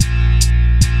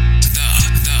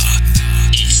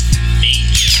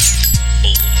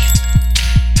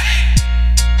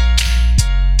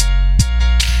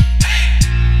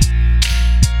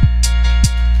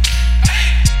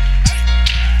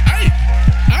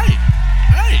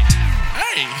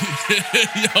Yo.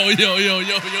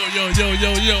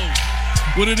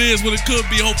 What it is, what it could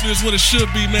be, hopefully it's what it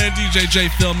should be, man. DJ J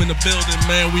Film in the building,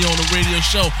 man. We on the radio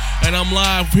show, and I'm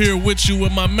live here with you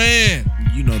with my man.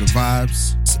 You know the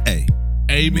vibes. It's A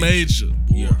Major.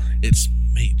 Yeah. It's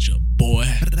Major, boy.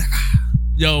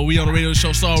 Yo, we on the radio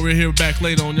show. Sorry we're here back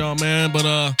late on y'all, man. But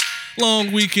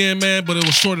long weekend, man. But it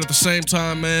was short at the same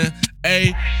time, man.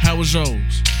 A, how was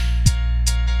yours?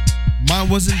 Mine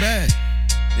wasn't bad.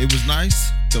 It was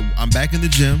nice. So I'm back in the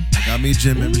gym. I got me a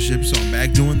gym membership, so I'm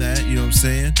back doing that. You know what I'm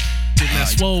saying? Getting that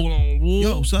swole on, wool.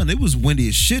 Yo, son, it was windy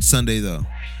as shit Sunday, though.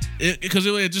 Because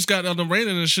it just got the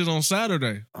raining and shit on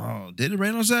Saturday. Oh, did it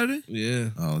rain on Saturday? Yeah.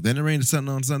 Oh, then it rained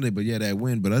something on Sunday, but yeah, that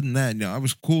wind. But other than that, I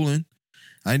was cooling.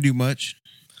 I didn't do much.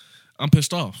 I'm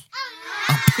pissed off.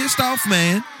 I'm pissed off,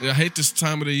 man. Yeah, I hate this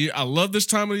time of the year. I love this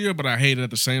time of the year, but I hate it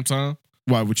at the same time.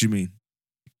 Why? What you mean?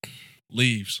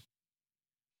 Leaves.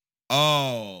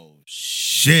 Oh,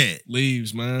 shit.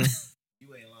 Leaves, man.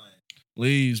 You ain't lying.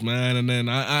 Leaves, man. And then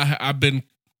I've been...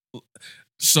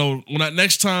 So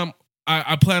next time,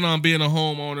 I plan on being a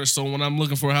homeowner, so when I'm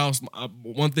looking for a house,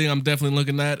 one thing I'm definitely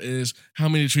looking at is how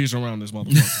many trees are around this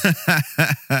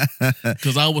motherfucker.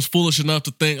 Because I was foolish enough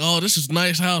to think, oh, this is a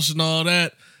nice house and all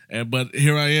that, but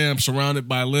here I am surrounded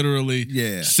by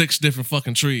literally 6 different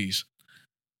fucking trees.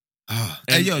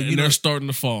 And they're starting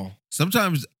to fall.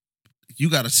 Sometimes you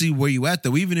got to see where you at,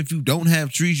 though. Even if you don't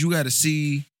have trees, you got to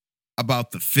see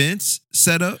about the fence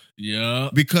setup. Yeah.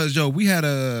 Because, we had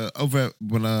over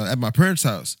at my parents'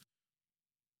 house,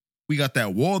 we got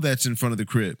that wall that's in front of the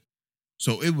crib.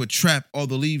 So it would trap all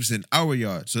the leaves in our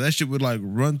yard. So that shit would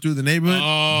run through the neighborhood, boom,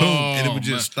 and it would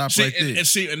just stop right there.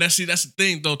 That's the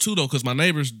thing though, because my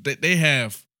neighbors, they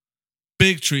have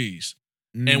big trees.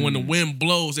 And when the wind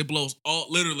blows, it blows all,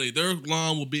 literally, their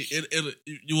lawn will be,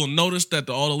 you will notice that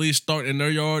all the leaves start in their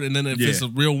yard. And then if it's a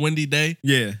real windy day,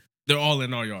 they're all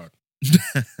in our yard.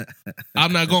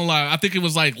 I'm not gonna lie. I think it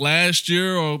was last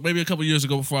year or maybe a couple years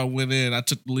ago before I went in, I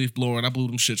took the leaf blower and I blew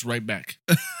them shits right back.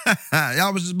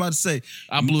 I was just about to say,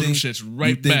 I blew them shits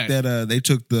right back. You think that they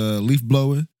took the leaf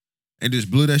blower and just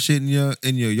blew that shit in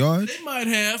your yard? They might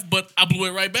have, but I blew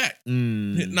it right back.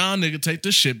 Nah, nigga, take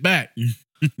this shit back.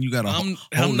 You gotta. I'm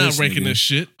not raking this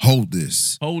shit. Hold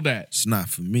this. Hold that. It's not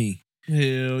for me.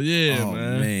 Hell yeah, oh,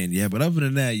 man. Yeah, but other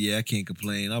than that, I can't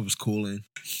complain. I was cooling.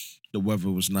 The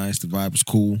weather was nice. The vibe was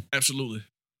cool. Absolutely.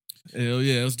 Hell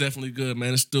yeah, it was definitely good,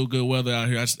 man. It's still good weather out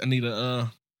here. I need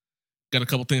got a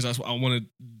couple things I want to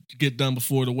get done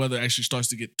before the weather actually starts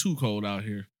to get too cold out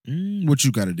here. What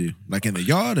you got to do? In the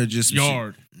yard or just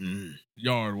yard?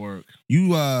 Yard work. You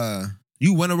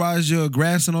winterize your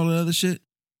grass and all that other shit?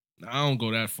 I don't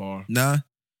go that far. Nah,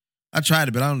 I tried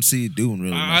it, but I don't see it doing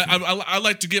really. I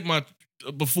like to get my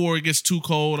before it gets too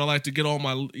cold. I like to get all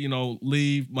my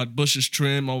my bushes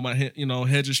trimmed, all my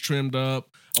hedges trimmed up.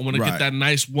 I want to get that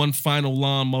nice one final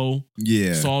lawn mow.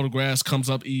 Yeah, so all the grass comes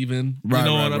up even. You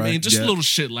know what I mean? Just a little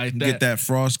shit like that. Get that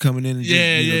frost coming in. And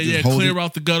just clear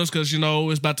out the gutters because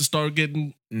it's about to start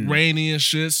getting rainy and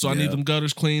shit. So I need them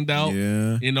gutters cleaned out.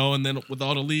 Yeah, and then with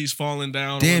all the leaves falling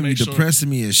down. Damn, you depressing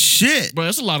me as shit, bro.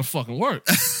 It's a lot of fucking work.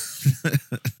 That's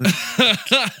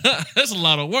a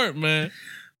lot of work, man.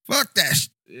 Fuck that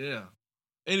shit. Yeah.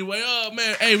 Anyway,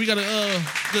 man, hey, we got a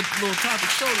good little topic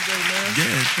show today, man.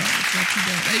 Yeah, it's not too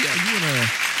bad. Hey, you wanna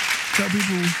tell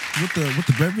people what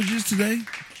the beverages today?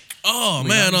 Oh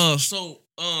man, so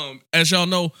as y'all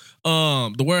know,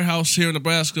 the warehouse here in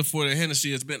Nebraska for the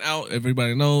Hennessy has been out.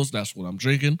 Everybody knows that's what I'm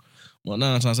drinking. Well,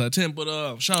 9 times out of 10.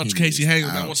 But shout out to Casey Hager.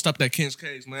 I want to stop that King's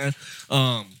case, man.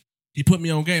 He put me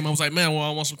on game. I was like, man, well,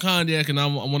 I want some cognac and I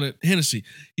wanted Hennessy.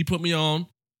 He put me on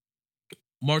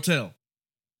Martell.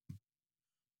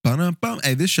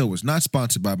 Hey, this show was not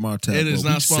sponsored by Martell. It is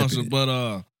not sponsored,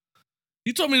 but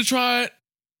he told me to try it.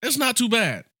 It's not too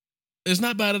bad. It's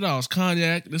not bad at all. It's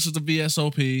cognac. This is the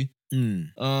VSOP.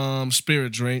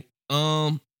 Spirit drink.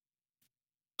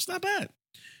 It's not bad.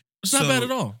 It's not bad at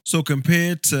all. So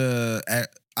compared to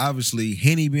obviously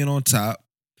Henny being on top,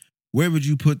 where would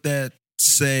you put that?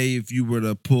 Say if you were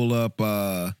to pull up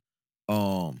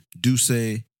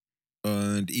Douce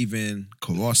and even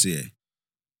Courvoisier.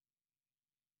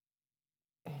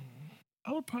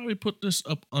 I would probably put this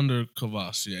up under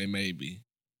Courvoisier, maybe.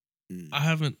 I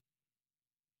haven't.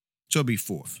 So it'll be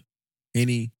fourth.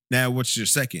 Henny. Now, what's your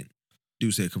second?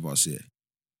 Douce Courvoisier.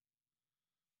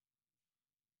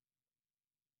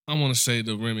 I want to say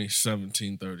the Remy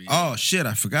 1738. Oh, shit.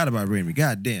 I forgot about Remy.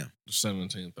 Goddamn. The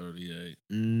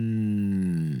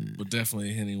 1738. But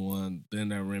definitely Henny one. Then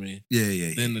that Remy.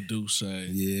 Yeah. Then the Douce.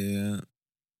 Yeah.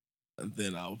 And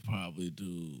then I would probably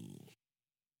do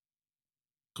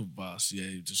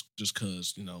Cavassier, just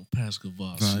cause, past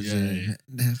Vaz, Cavassier.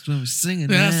 That's what I'm singing.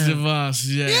 That's now.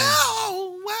 Cavassier.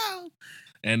 Yo, wow.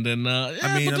 And then,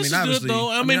 I but this is obviously, good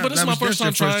though. But this is my first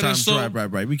time trying it. So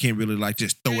right. We can't really like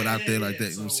just throw it out there like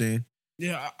that. You know what I'm saying?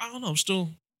 Yeah, I don't know. I'm still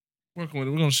working with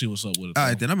it. We're gonna see what's up with it. All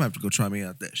right, then I'm gonna have to go try me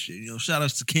out that shit. Shout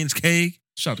outs to Ken's Cake.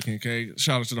 Shout out to King K.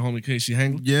 Shout out to the homie Casey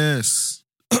Hangler. Yes.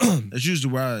 That's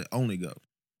usually where I only go.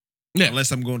 Yeah.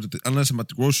 Unless I'm going to unless I'm at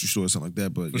the grocery store or something like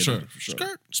that. But For sure.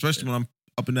 Skirt. Especially when I'm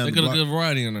up and down They the got a block. good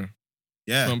variety in there.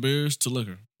 Yeah. From beers to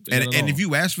liquor. And if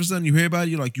you ask for something, you hear about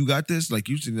it, you're like, you got this? Like,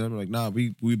 usually they're like, nah,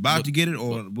 we about to get it,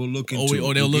 or we'll look into it.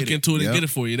 Or they'll look into it and get it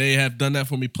for you. They have done that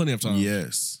for me plenty of times.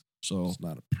 Yes. So it's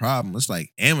not a problem. It's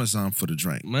like Amazon for the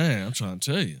drink. Man, I'm trying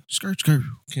to tell you. Skirt.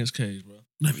 Ken's Cage, bro.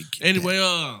 Let me get Anyway,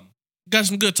 got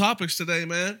some good topics today,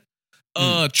 man.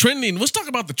 Trending. Let's talk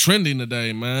about the trending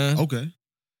today, man. Okay.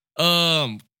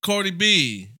 Cardi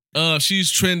B.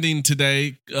 She's trending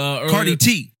today.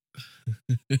 Cardi-T.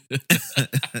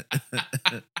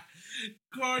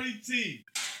 Cardi-T.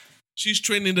 She's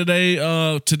trending today.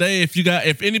 Today,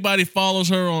 if anybody follows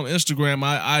her on Instagram,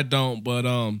 I don't, but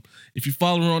if you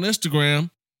follow her on Instagram,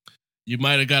 you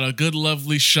might have got a good,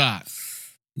 lovely shot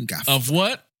of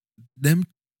what? Them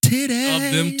titties. Of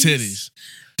them titties.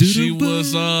 She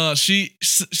was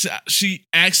she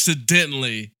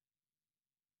accidentally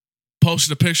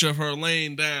posted a picture of her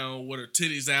laying down with her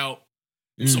titties out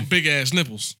and some big ass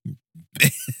nipples. One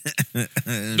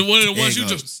of the ones you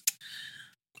just.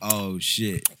 Oh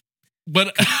shit.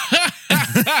 But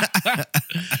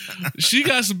she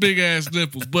got some big ass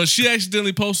nipples. But she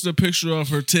accidentally posted a picture of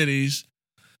her titties,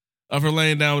 of her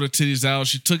laying down with her titties out.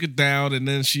 She took it down and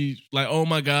then she like, oh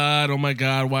my God,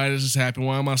 why does this happen?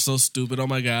 Why am I so stupid? Oh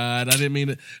my God, I didn't mean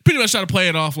it. Pretty much try to play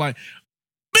it off like,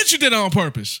 bitch, you did it on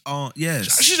purpose. Oh,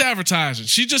 yes. She's advertising.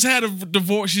 She just had a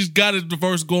divorce. She's got a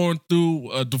divorce going through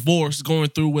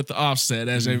with the Offset,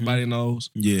 as everybody knows.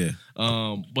 Yeah.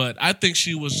 But I think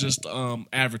she was just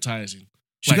advertising.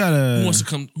 She got a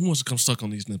who wants to come suck on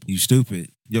these nipples? You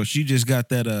stupid. Yo, she just got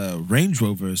that Range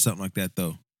Rover or something like that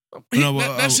though.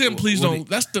 That's him. Please don't.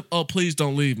 That's the please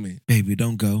don't leave me. Baby,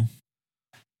 don't go.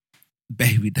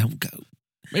 Baby, don't go.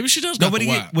 Maybe she does.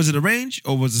 Was it a Range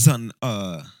or was it something?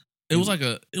 It was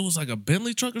like a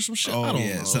Bentley truck or some shit. Oh, I don't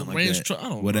know. Something Range like that. truck. I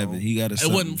don't Whatever. know. He got a.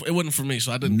 It wasn't for me,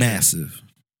 so I didn't. Massive.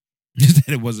 He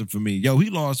said it wasn't for me. Yo, he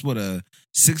lost what a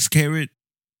 6-carat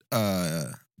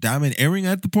diamond earring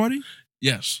at the party.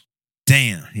 Yes.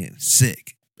 Damn, he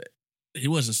sick. He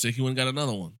wasn't sick. He went and got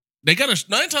another one. They got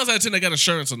 9 times out of 10 they got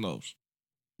insurance on those.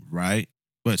 Right,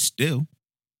 but still,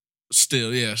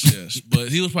 yes. But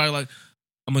he was probably like,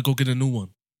 I'm gonna go get a new one.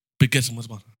 Big gets, what's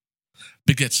about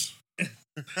big gets.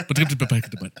 But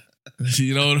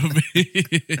you know what I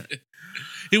mean?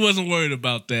 He wasn't worried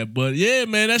about that. But yeah,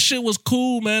 man, that shit was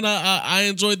cool, man. I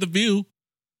enjoyed the view.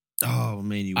 Oh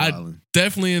man, you wildin'.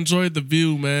 Definitely enjoyed the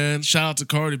view, man. Shout out to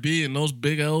Cardi B and those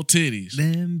big old titties.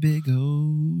 Them big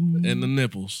old and the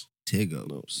nipples.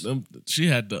 Tiggles. She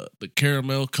had the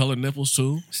caramel colored nipples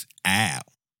too. Ow.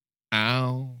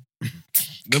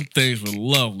 Them things were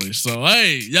lovely. So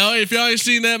hey, y'all, if y'all ain't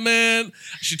seen that, man,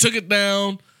 she took it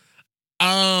down.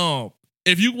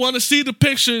 If you want to see the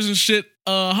pictures and shit,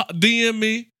 DM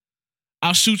me.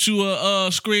 I'll shoot you a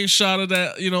screenshot of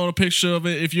that, a picture of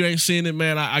it. If you ain't seen it,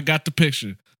 man, I got the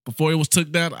picture. Before it was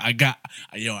took down, I got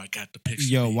the picture.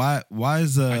 Yo, B. why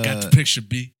is I got the picture,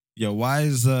 B. Yo, why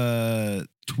is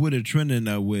Twitter trending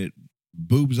with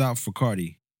boobs out for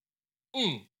Cardi?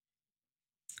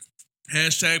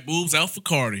 Hashtag boobs out for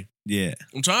Cardi. Yeah.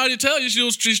 I'm trying to tell you,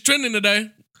 she's trending today.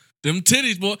 Them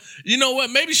titties, boy. You know what?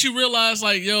 Maybe she realized,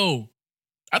 like, yo,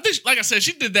 I think, like I said,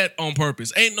 she did that on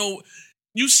purpose.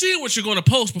 You see what you're going to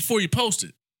post before you post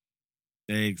it.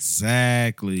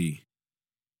 Exactly.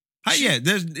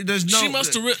 There's no. She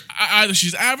must have either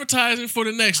she's advertising for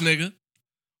the next nigga,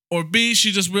 or B,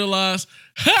 she just realized,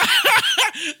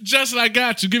 Justin, I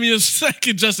got you. Give me a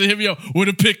second, Justin. Hit me up with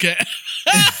a pick at.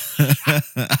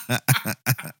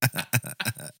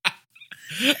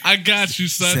 I got you,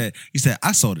 son. He said,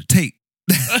 I saw the tape.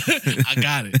 I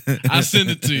got it. I send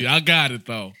it to you. I got it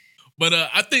though. But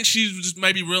I think she just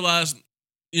maybe realized,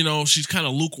 she's kind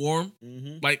of lukewarm.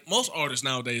 Mm-hmm. Like most artists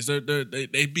nowadays, they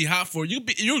be hot for you're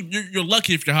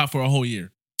lucky if you're hot for a whole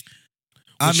year.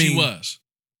 She was.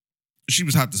 She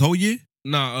was hot this whole year?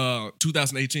 No,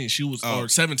 2018. She was or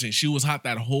 17. She was hot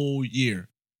that whole year.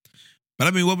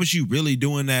 But what was she really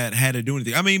doing that had to do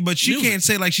anything? But she can't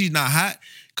say like she's not hot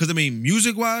because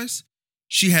music wise,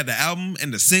 she had the album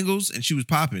and the singles and she was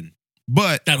popping.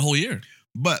 But that whole year.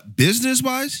 But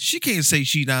business-wise, she can't say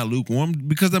she not lukewarm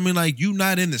because, I mean, like, you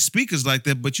not in the speakers like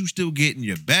that, but you still getting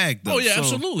your bag, though. Oh, yeah,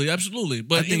 So, absolutely.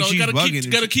 But, you she's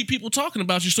gotta keep people talking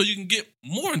about you so you can get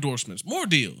more endorsements, more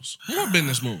deals, more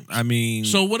business moves. I mean...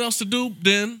 So what else to do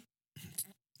then?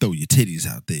 Throw your titties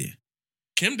out there.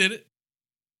 Kim did it.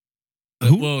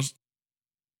 Who? Well,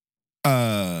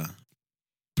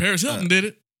 Paris Hilton did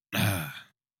it. I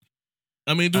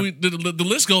mean, the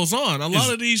list goes on. A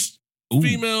lot of these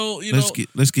female,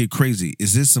 let's get crazy.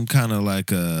 Is this some kind of like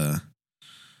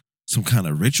some kind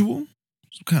of ritual?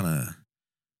 Some kind of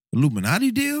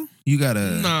Illuminati deal? You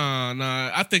gotta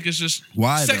Nah. I think it's just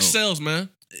why sex though? sells, man.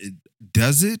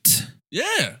 Does it?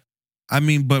 Yeah. I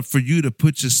mean, but for you to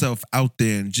put yourself out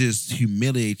there and just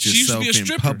humiliate yourself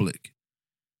in public,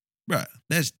 bruh,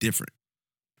 that's different.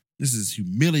 This is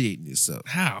humiliating yourself.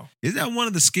 How? Is that one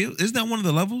of the skills? Isn't that one of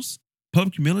the levels?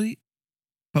 Public humility?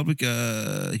 Public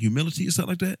humility or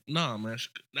something like that? Nah, man.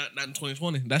 Not in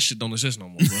 2020. That shit don't exist no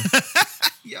more, bro.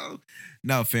 Yo.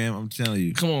 No, fam, I'm telling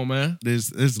you. Come on, man.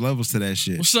 There's levels to that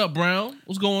shit. What's up, Brown?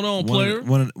 What's going on, player?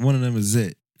 One of them is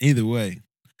it. Either way.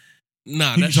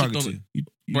 Nah, who that you shit talking don't...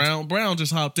 to? Brown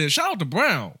just hopped in. Shout out to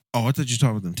Brown. Oh, I thought you were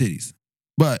talking about them titties.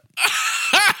 But...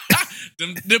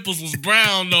 Them nipples was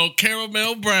brown though,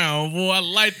 caramel brown. Boy, I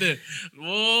like that.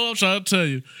 Boy, I'm trying to tell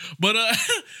you. But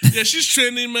yeah, she's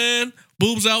trending, man.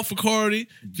 Boobs out for Cardi.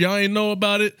 If y'all ain't know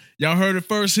about it, y'all heard it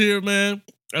first here, man.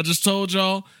 I just told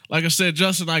y'all. Like I said,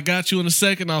 Justin, I got you in a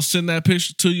second. I'll send that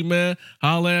picture to you, man.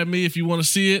 Holler at me if you want to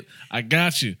see it. I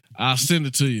got you. I'll send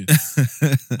it to you.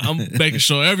 I'm making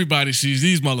sure everybody sees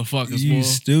these motherfuckers, you boy.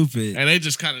 Stupid. And they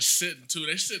just kind of sitting too.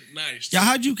 They sit nice. Too. Yeah,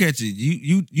 how'd you catch it?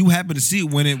 You happened to see it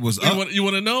when it was up. You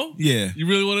want to know? Yeah. You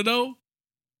really want to know?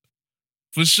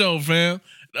 For sure, fam.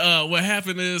 What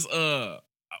happened is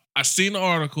I seen the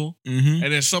article, and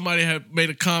then somebody had made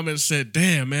a comment and said,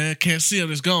 "Damn, man, can't see him,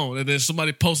 it's gone." And then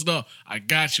somebody posted up, "I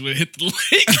got you," and hit the link.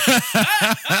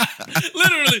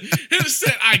 Literally, it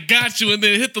said, "I got you," and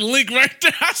then hit the link right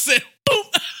there. I said, "Boom."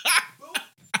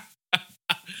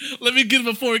 Let me get it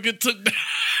before it get took down.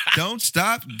 Don't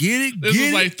stop. Get it. This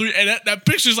was like 3, and that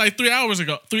picture's like 3 hours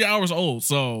ago, 3 hours old.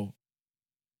 So,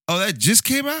 oh, that just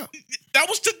came out? That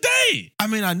was today. I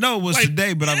mean, I know it was like,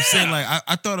 today, but I'm saying like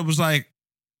I thought it was like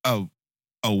a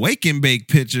wake and bake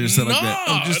picture or something like that.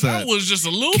 Oh, that was just a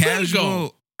little bit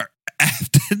ago.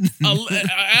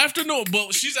 Afternoon,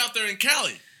 but she's out there in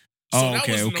Cali. So that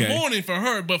was in the morning for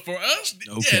her, but for us,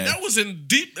 yeah, that was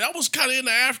that was kind of in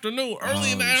the afternoon,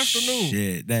 early in the afternoon.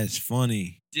 Shit, that's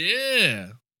funny. Yeah.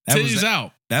 Titties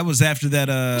out. That was after that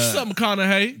What's up,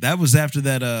 McConaughey? That was after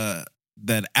that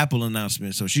Apple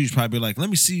announcement. So she was probably like, let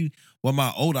me see what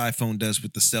my old iPhone does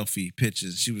with the selfie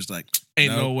pictures. She was like,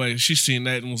 ain't no way. She seen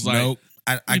that and was like, nope.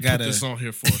 I gotta put this on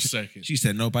here for a second. She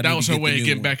said, nope. That was her way of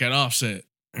getting back at Offset.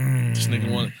 This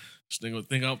nigga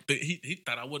he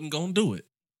thought I wasn't gonna do it.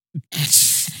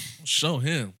 Show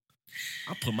him.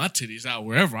 I'll put my titties out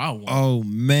wherever I want. Oh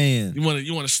man. You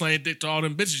want to slang dick to all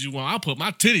them bitches you want? I'll put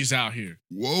my titties out here.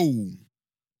 Whoa. I'm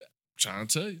trying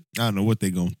to tell you. I don't know what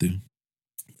they gonna do.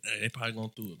 Hey, they probably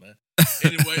gonna do it, man.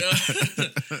 Anyway,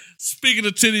 speaking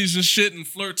of titties and shit and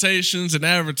flirtations and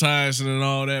advertising and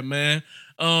all that, man.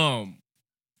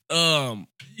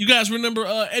 You guys remember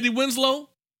Eddie Winslow?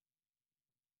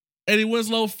 Eddie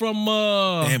Winslow from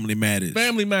Family Matters.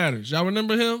 Family Matters. Y'all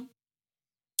remember him?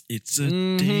 It's a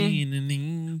day in the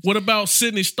name. What about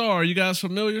Sydney Starr? You guys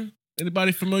familiar?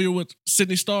 Anybody familiar with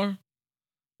Sydney Starr?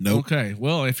 Nope. Okay.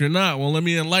 Well, if you're not, well, let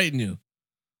me enlighten you.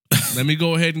 Let me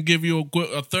go ahead and give you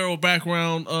a thorough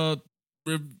background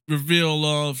reveal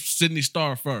of Sydney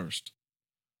Starr first.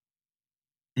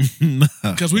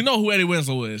 Because we know who Eddie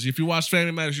Winslow is. If you watch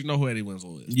Family Matters, you know who Eddie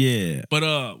Winslow is. Yeah.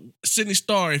 But Sydney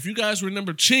Starr, if you guys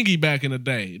remember Chingy back in the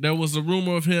day, there was a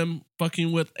rumor of him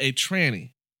fucking with a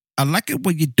tranny. I like it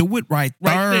when you do it right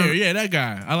there. Right there, yeah, that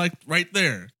guy. I like right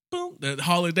there. Boom. That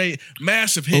Holiday,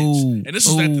 massive hits. Ooh, and this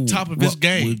is at the top of his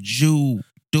game. What would you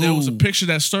do? There was a picture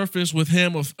that surfaced with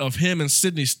him of him and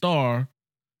Sydney Starr.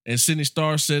 And Sydney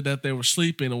Starr said that they were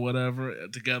sleeping or whatever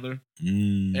together.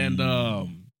 And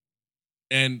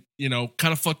you know,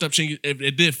 kind of fucked up Chingy.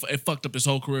 It fucked up his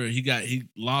whole career. He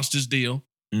lost his deal.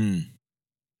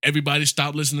 Everybody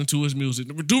stopped listening to his music.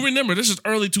 Do remember, this is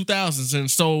early 2000s, and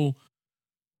so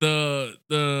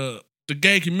the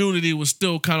gay community was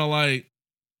still kind of like,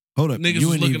 hold up, niggas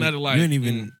was looking at it like you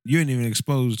ain't even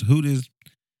exposed who this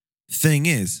thing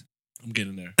is. I'm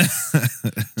getting there.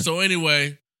 So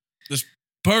anyway, this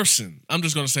person, I'm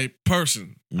just gonna say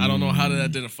person. I don't know how to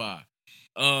identify.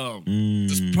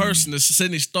 This person, this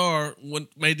Sydney Star,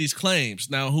 made these claims.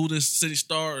 Now, who this Sydney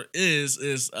Star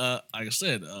is like I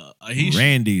said, Aisha.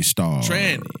 Randy Star.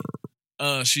 Tranny.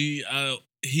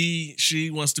 She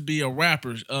wants to be a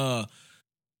rapper.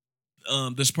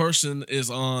 This person is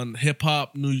on Hip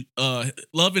Hop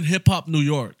Love and Hip Hop New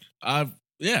York.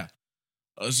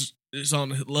 It's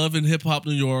on Love and Hip Hop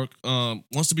New York.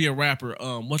 Wants to be a rapper.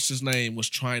 What's his name? Was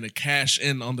trying to cash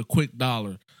in on the quick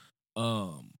dollar.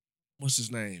 What's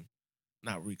his name?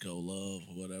 Not Rico Love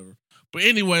or whatever. But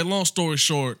anyway, long story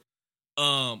short,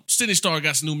 Sydney Star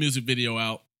got some new music video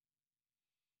out.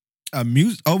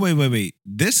 Oh, wait.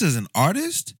 This is an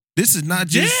artist? This is not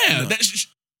just... Yeah.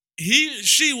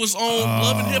 She was on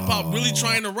Love and Hip Hop really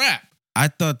trying to rap. I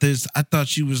thought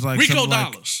she was like... Rico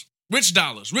Dollars. Rich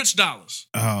Dollars.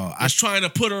 Oh. I was trying to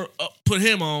put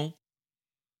him on.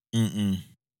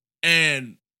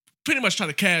 And pretty much try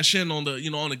to cash in on the,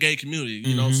 on the gay community.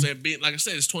 You know what I'm saying? Like I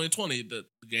said, it's 2020. The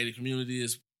gay community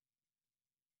is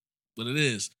what it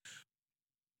is.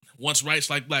 Wants rights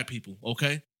like black people,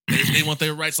 okay? They want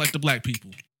their rights like the black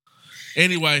people.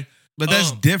 Anyway. But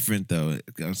that's different, though,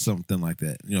 something like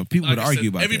that. People would argue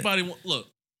about everybody that.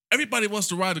 Everybody wants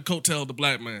to ride the coattail of the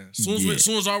black man. As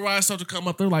soon as our rights start to come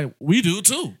up, they're like, we do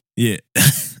too. Yeah.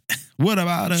 What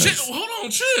about us? Hold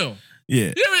on, chill.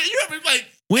 Yeah. You ever like...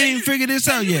 We ain't even figured this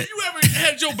out yet. You ever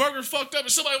had your burger fucked up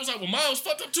and somebody was like, well, mine was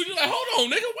fucked up too? You're like, hold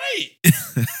on, nigga, wait.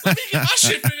 Let me get my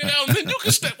shit figured out and then you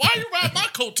can step. Why you ride my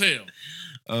coattail?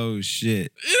 Oh,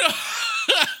 shit.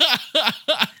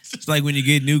 It's like when you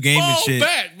get new game and shit.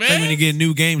 Back, man. Like when you get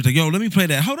new games, like, yo, let me play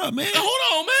that. Hold up, man.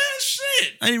 Hold on, man.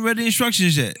 Shit. I ain't read the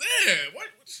instructions yet. Yeah. What?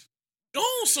 Go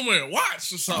on somewhere.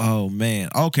 Watch or something. Oh, man.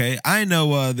 Okay. I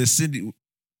know the Cindy.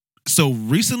 So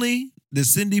recently, the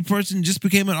Cindy person just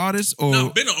became an artist? Or no,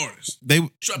 been an artist.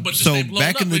 So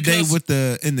back in the day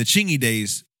in the Chingy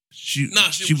days, she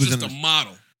was just a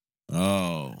model.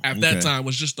 Oh. At that time,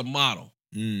 was just a model.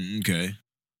 Okay.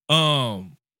 Oh,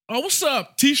 what's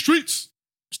up? T Streets.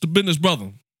 It's the business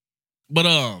brother. But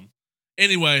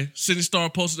anyway, Sydney Star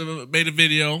made a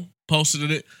video, posted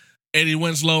it. Eddie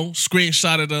Winslow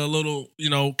screenshotted a little,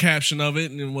 caption of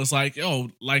it and was like,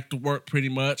 "Oh, like the work pretty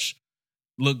much.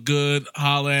 Look good,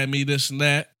 holla at me, this and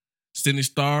that." Sydney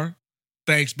Star,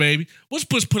 thanks, baby. Let's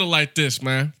put it like this,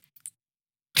 man.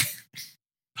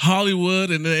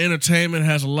 Hollywood and the entertainment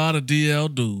has a lot of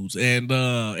DL dudes, and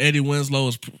Eddie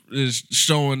Winslow is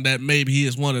showing that maybe he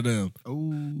is one of them.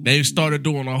 Ooh. They've started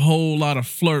doing a whole lot of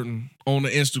flirting on the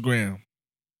Instagram.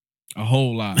 A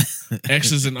whole lot.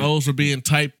 X's and O's are being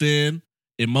typed in.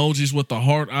 Emojis with the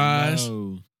heart eyes.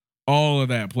 No. All of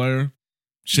that, player.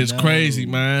 Shit's crazy,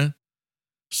 man.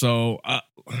 So,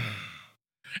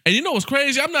 and you know what's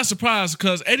crazy? I'm not surprised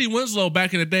because Eddie Winslow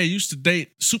back in the day used to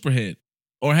date Superhead.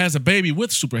 Or has a baby with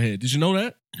Superhead. Did you know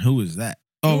that? Who is that?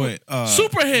 Oh, wait.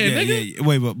 Superhead, nigga. Yeah.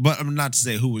 Wait, but I'm not to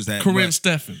say who was that. Corinne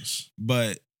Steffens.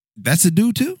 But that's a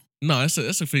dude, too? No, that's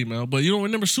a female. But you don't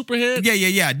remember Superhead?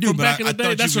 Yeah, I do. From back in the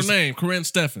day, that's her name, Corinne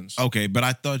Steffens. Okay, but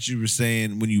I thought you were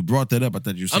saying, when you brought that up, I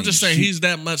thought you were saying... I'm just saying he's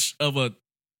that much of a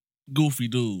goofy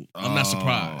dude. I'm not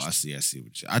surprised. I see.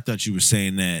 I thought you were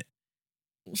saying that...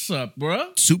 What's up,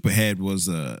 bro? Superhead was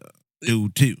a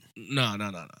dude, too. No.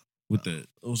 It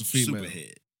was a female.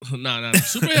 Superhead. No.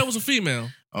 Superhead was a female.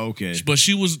 Okay. But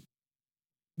she was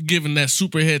giving that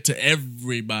Superhead to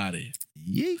everybody.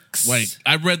 Yikes. Like,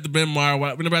 I read the memoir.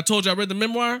 Remember I told you I read the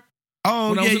memoir?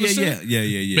 Oh,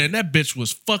 yeah. Man, that bitch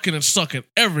was fucking and sucking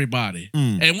everybody.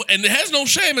 And it has no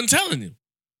shame in telling you.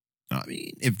 I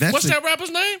mean, if that's... What's that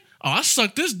rapper's name? Oh, I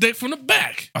sucked this dick from the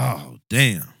back. Oh,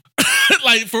 damn.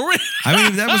 Like, for real. I mean,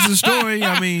 if that was the story,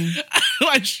 I mean...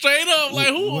 like, straight up, like,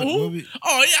 who? Oh, yeah,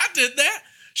 I did that.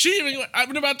 She even... I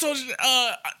remember I told you,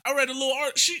 I read a little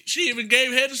art. She even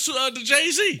gave head to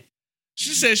Jay-Z.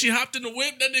 She said she hopped in the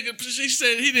whip. That nigga, she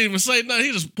said he didn't even say nothing.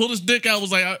 He just pulled his dick out.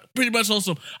 Was like, pretty much on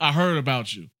some, I heard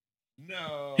about you.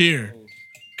 No. Here.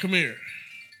 Come here.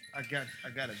 I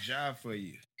got a job for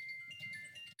you.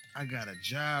 you.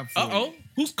 Uh-oh.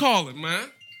 Who's calling, man?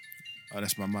 Oh,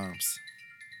 that's my mom's.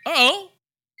 Uh-oh.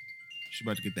 She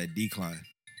about to get that decline.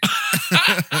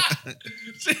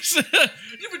 She said,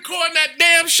 you recording that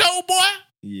damn show, boy?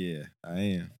 Yeah, I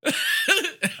am.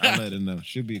 I'll let her know.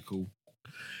 She'll be cool.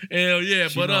 Hell yeah,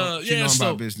 she know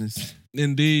about business.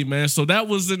 Indeed, man. So that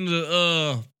was in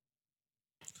the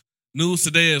news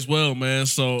today as well, man.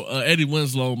 So Eddie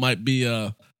Winslow might be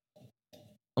I'm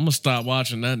gonna stop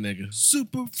watching that nigga.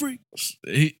 Super freak.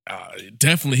 He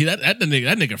definitely that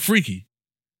nigga freaky.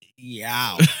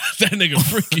 Yeah. That nigga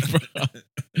freaky, bro.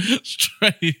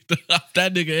 Straight up.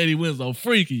 That nigga Eddie Winslow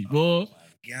freaky, boy.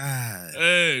 God.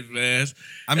 Hey, man.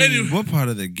 I mean, Anyway. what part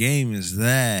of the game is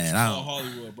that? I don't.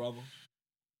 Hollywood, brother.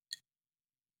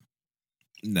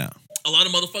 No. A lot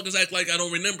of motherfuckers act like I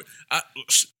don't remember.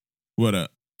 What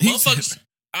up? Motherfuckers.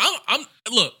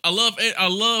 Look. I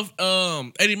love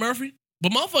Eddie Murphy,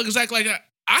 but motherfuckers act like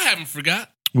I haven't forgot.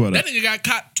 What That up? nigga got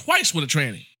caught twice with a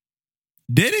tranny.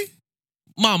 Did he?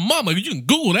 My mama, you can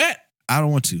Google that. I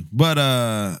don't want to, but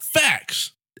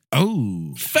Facts.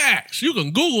 oh, Facts. You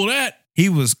can Google that. he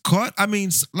was caught. I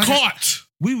mean, like Caught.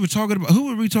 we were talking about. Who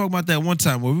were we talking about that one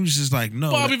time where we was just like,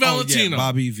 no, Bobby Valentino. Yeah,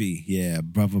 Bobby V. Yeah,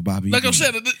 brother Bobby. Like V. I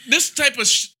said, this type of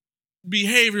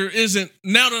behavior isn't,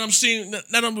 now that I'm seeing, now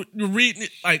that I'm reading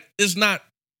it, like, it's not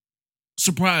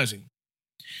surprising.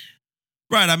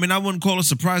 Right. I mean, I wouldn't call it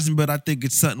surprising, but I think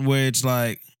it's something where it's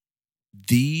like,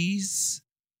 these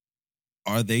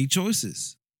are they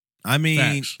choices. I mean,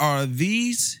 Facts. are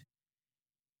these?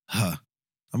 I'm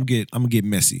gonna get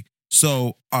messy.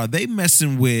 So, are they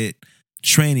messing with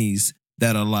trainees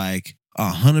that are like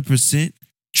 100%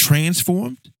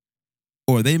 transformed,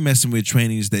 or are they messing with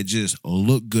trainees that just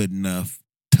look good enough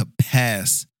to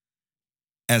pass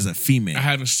as a female? I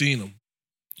haven't seen them.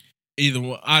 Either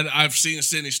one. I've seen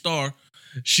Sydney Starr.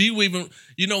 She even,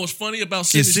 you know what's funny about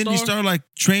Sydney Is Sydney Starr like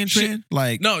trans?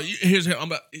 Like, no, here's I'm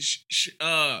about.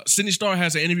 Sydney Starr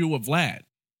has an interview with Vlad.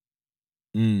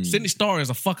 Sydney Starr is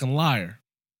a fucking liar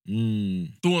through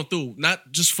and through. Not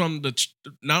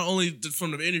only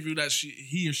from the interview that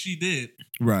he or she did,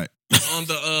 right, on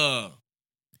the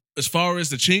as far as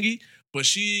the chingy, but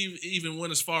she even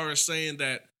went as far as saying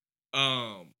that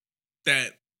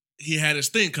that he had his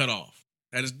thing cut off,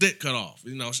 had his dick cut off.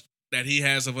 You know, that he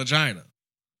has a vagina.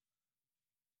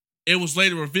 It was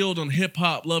later revealed on Hip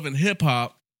Hop, Love and Hip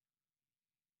Hop,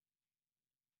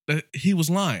 that he was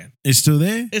lying. It's still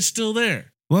there? It's still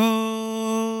there. Whoa.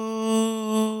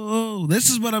 This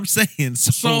is what I'm saying.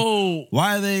 So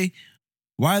why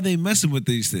are they messing with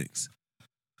these things?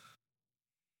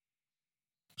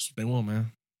 That's what they want,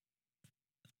 man.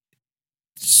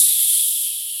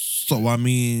 So I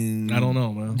mean, I don't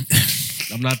know, man.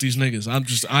 I'm not these niggas.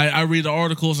 I read the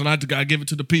articles and I give it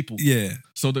to the people. Yeah.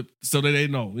 So that they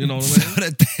know. You know what I mean? So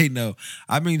that they know.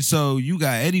 I mean, so you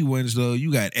got Eddie Winslow, you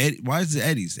got Eddie. Why is it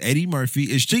Eddie's? Eddie Murphy.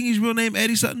 Is Chingy's real name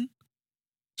Eddie something?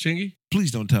 Chingy?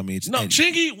 Please don't tell me it's no. Eddie.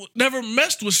 Chingy never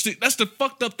messed with. That's the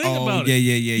fucked up thing about it.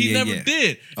 Yeah. Yeah. He never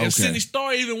did. And Okay. Sydney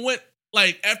Starr even went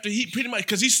like after he pretty much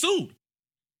because he sued.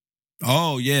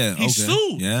 Oh yeah. He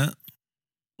sued. Yeah.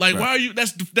 Like Right. why are you?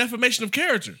 That's defamation of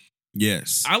character.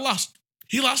 Yes.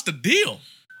 He lost a deal,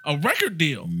 a record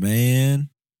deal. Man.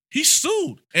 He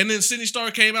sued. And then Sydney Starr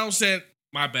came out and said,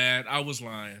 my bad, I was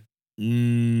lying.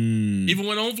 Even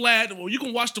went on Vlad. Well, you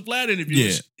can watch the Vlad interview.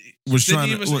 Yeah. Was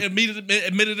Sydney trying to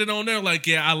admitted it on there like,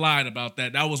 yeah, I lied about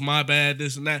that. That was my bad,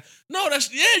 this and that. No,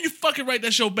 you fucking right,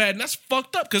 that show bad. And that's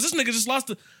fucked up because this nigga just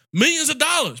lost millions of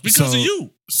dollars because of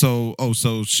you. So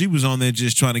she was on there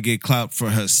just trying to get clout for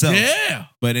herself. Yeah.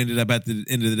 But ended up at the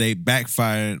end of the day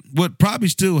backfiring. What probably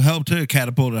still helped her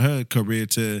catapult her career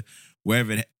to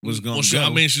wherever it was going to go. I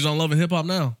mean, she's on Love and Hip Hop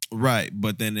now. Right.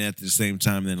 But then at the same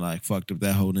time, then like fucked up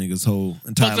that whole nigga's whole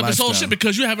entire Fucked up his whole shit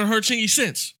because you haven't heard Chingy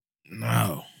since.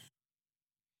 No.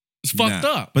 It's fucked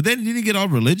up. But then did he get all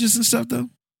religious and stuff though?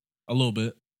 A little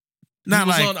bit. Not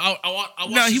like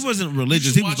no, he wasn't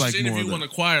religious. He was like more. Interview on the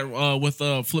choir with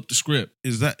Flip the Script.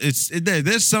 Is that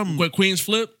there's some with Queen's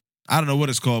Flip? I don't know what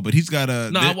it's called, but he's got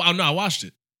a I watched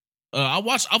it.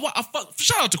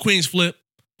 Shout out to Queen's Flip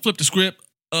the Script.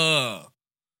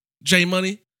 J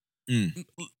Money,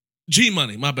 G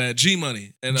Money. My bad, G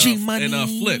Money and G Money and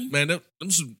Flip. Man, them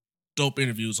some dope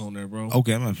interviews on there, bro.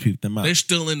 Okay, I'm gonna peep them out. They're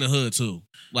still in the hood too.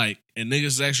 Like, and niggas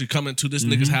is actually coming to this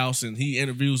nigga's house and he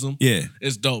interviews them. Yeah.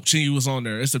 It's dope. Chingy was on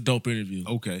there. It's a dope interview.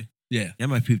 Okay. Yeah. I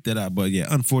might peep that out. But yeah,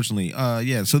 unfortunately,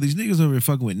 so these niggas over here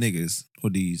fucking with niggas, or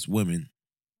these women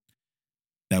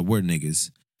that were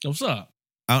niggas. What's up?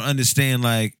 I don't understand,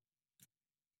 like,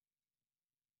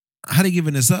 how they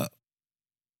giving this up?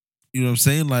 You know what I'm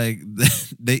saying? Like,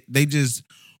 they just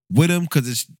with them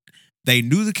because they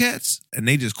knew the cats and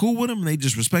they just cool with them and they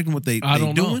just respecting what they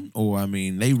doing. Know. Or I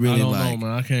mean, they really I don't like know,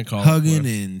 man. I can't call hugging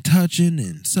and touching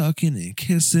and sucking and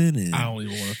kissing and I don't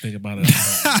even want to think about it.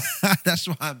 That's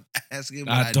why I'm asking.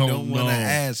 But I don't want to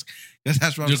ask.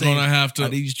 That's what I'm saying. Gonna have to. Are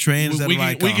these trans that are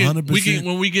like 100%?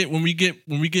 When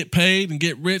we get paid and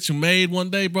get rich and made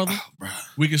one day, brother,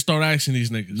 we can start asking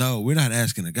these niggas. No, we're not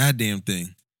asking a goddamn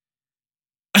thing.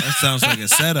 That sounds like a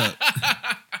setup.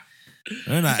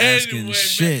 They're not asking anyway,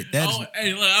 shit. Hey,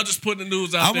 look, I'll just put the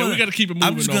news out there. We got to keep it moving.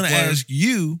 I'm just going to ask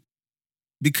you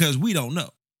because we don't know.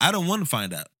 I don't want to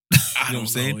find out. You know what I'm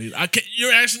saying?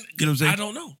 You're asking. You know what I'm saying? I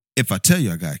don't know. if I tell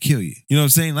you, I gotta kill you. You know what I'm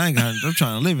saying? I'm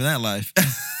trying to live in that life.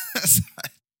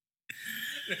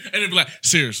 And they'd be like,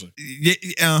 seriously.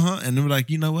 And they'll be like,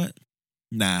 you know what?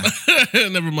 Nah.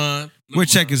 Never mind. Where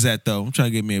check is that though? I'm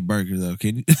trying to get me a burger though.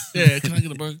 Can you? Yeah, can I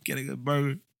get a burger? Get a good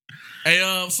burger.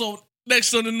 Hey, so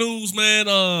next on the news,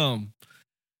 man,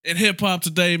 in hip hop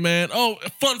today, man. Oh,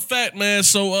 fun fact, man.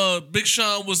 So Big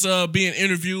Sean was being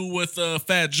interviewed with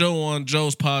Fat Joe on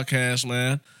Joe's podcast,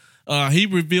 man. He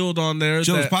revealed on there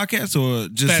Joe's podcast or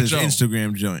just Fat his Joe.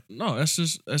 Instagram joint? No,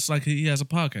 that's like he has a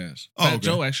podcast. Oh, Fat okay.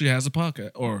 Joe actually has a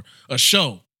podcast or a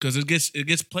show because it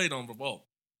gets played on Revolt.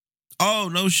 Oh,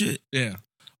 no shit. Yeah.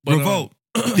 Revolt.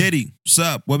 Diddy, what's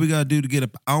up? What we gotta do to get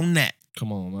up on that?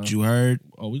 Come on, man. You heard?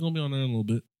 Oh, we gonna be on there in a little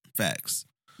bit. Facts.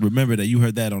 Remember that you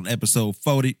heard that on episode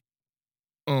 40.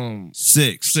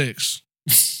 6.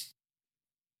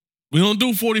 We don't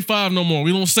do 45 no more.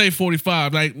 We don't say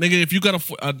 45. Like, nigga, if you got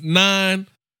a 9,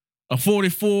 a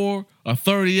 44, a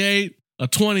 38, a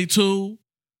 22,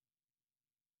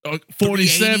 a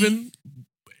 47,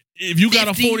 if you got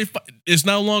 50. A 45, it's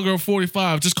no longer a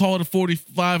 45. Just call it a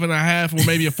 45 and a half or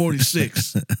maybe a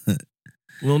 46.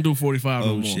 We don't do 45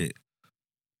 no more. Oh, shit.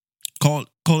 Call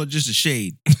it just a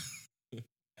shade.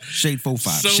 Shade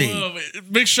 45. So, shade.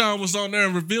 Big Sean was on there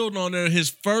and revealed on there his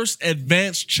first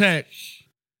advance check.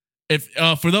 If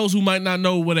for those who might not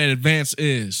know what an advance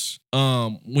is,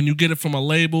 when you get it from a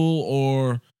label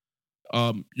or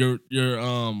your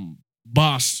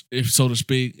boss, if so to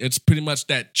speak, it's pretty much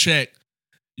that check.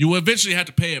 You will eventually have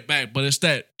to pay it back, but it's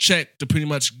that check to pretty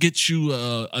much get you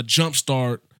a jump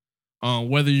start on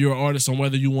whether you're an artist and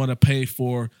whether you want to pay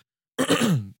for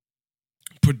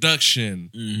production,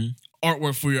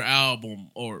 artwork for your album,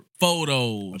 or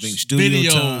photos,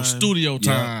 studio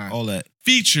time, all that.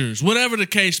 Features, whatever the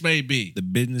case may be. The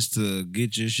business to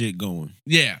get your shit going.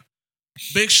 Yeah.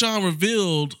 Big Sean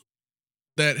revealed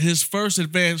that his first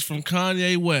advance from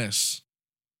Kanye West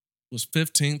was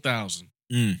 $15,000.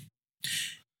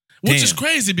 Which is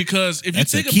crazy because if you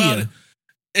think about it,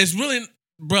 it's really,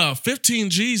 bro, 15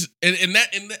 G's in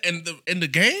the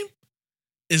game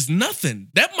is nothing.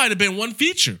 That might have been one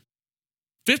feature.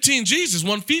 15 G's is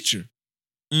one feature.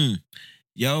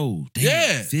 Yo, damn,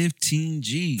 yeah. 15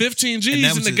 G's. 15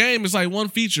 G's in the game is like one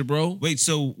feature, bro. Wait,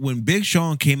 so when Big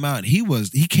Sean came out, he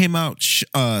came out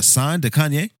signed to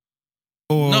Kanye?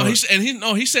 Or No,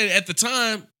 he said at the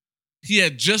time he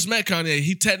had just met Kanye.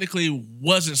 He technically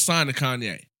wasn't signed to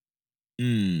Kanye.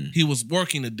 He was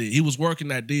working the deal. He was working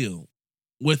that deal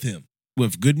with him.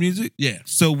 With Good Music? Yeah.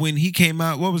 So when he came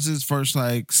out, what was his first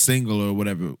like single or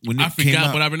whatever? I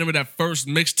forgot, but I remember that first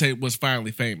mixtape was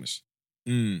Finally Famous.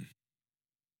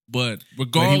 But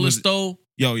regardless, though,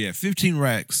 15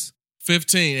 racks.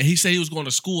 15, and he said he was going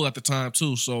to school at the time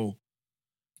too. So,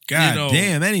 God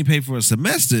damn, that ain't paid for a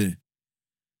semester.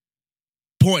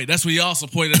 Point. That's what he also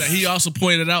pointed out. He also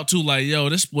pointed out too, like, yo,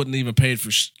 this wasn't even paid for.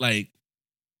 Like,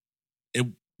 it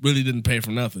really didn't pay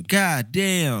for nothing. God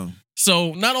damn.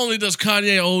 So not only does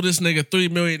Kanye owe this nigga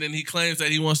 $3 million, and he claims that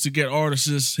he wants to get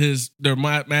artists their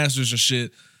masters and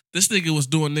shit. This nigga was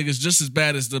doing niggas just as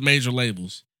bad as the major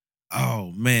labels.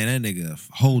 Oh man, that nigga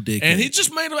whole dick. And he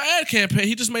just made an ad campaign.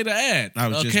 He just made an ad. I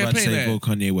was just about to say vote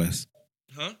Kanye West.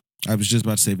 Huh? I was just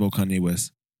about to say vote Kanye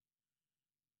West.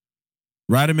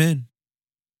 Write him in.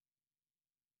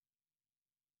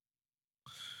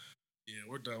 Yeah,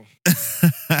 we're done.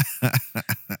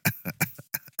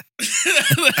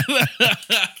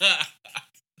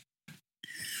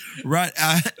 Right,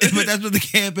 but that's what the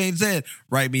campaign said.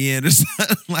 Write me in or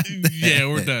something like that. Yeah,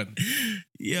 we're done.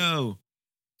 Yo,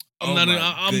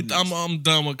 I'm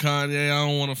done with Kanye. I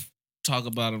don't want to talk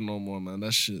about him no more, man.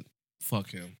 That shit, fuck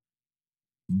him.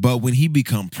 But when he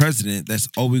become president, that's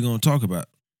all we're gonna talk about.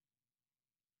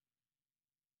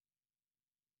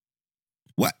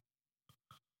 What?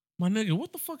 My nigga,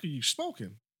 what the fuck are you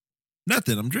smoking?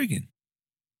 Nothing. I'm drinking.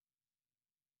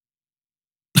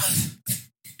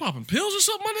 Popping pills or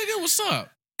something, my nigga? What's up?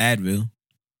 Advil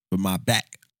for my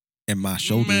back and my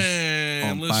shoulders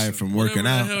on fire from working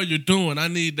out. What the hell you're doing? I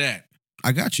need that.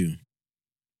 I got you.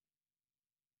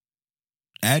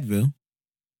 Advil.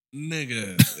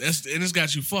 Nigga. And it's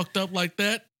got you fucked up like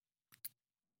that?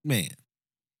 Man,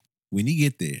 when you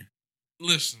get there.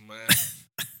 Listen, man.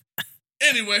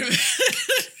 Anyway, man.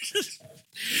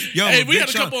 Yo, hey, we had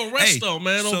a couple of arrests though,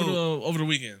 man, over the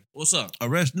weekend. What's up?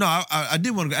 Arrest? No, I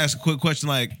did want to ask a quick question.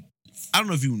 Like, I don't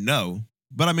know if you know,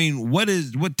 but I mean, what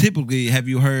typically have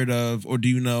you heard of, or do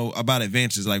you know about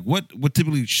advances? Like, what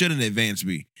typically should an advance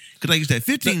be? Because like you said,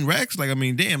 15 racks. Like, I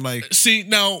mean, damn. Like, see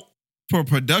now for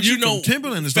production, from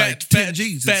Timberland, it's like 10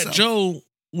 G's. Fat Joe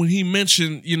when he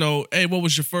mentioned, hey, what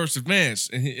was your first advance?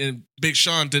 And Big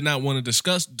Sean did not want to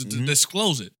disclose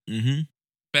it. Mm-hmm.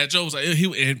 Fat Joe was like,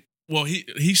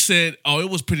 he said, oh, it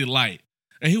was pretty light.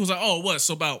 And he was like, oh, what?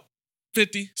 So about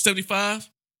 50, 75?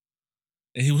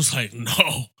 And he was like,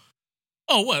 no.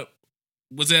 Oh, what?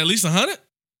 Was it at least 100?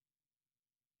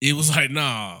 He was like,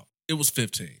 nah, it was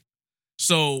 15.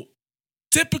 So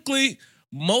typically,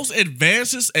 most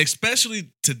advances,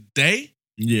 especially today,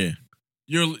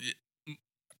 you're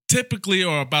typically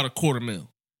are about $250,000,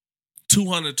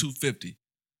 250.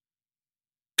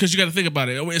 Because you got to think about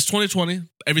it. It's 2020.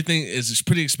 Everything is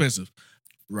pretty expensive.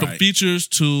 Right. From features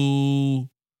to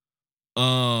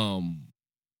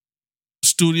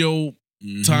studio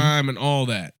time and all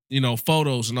that.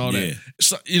 Photos and all that.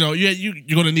 So, you're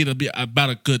going to need to be about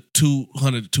a good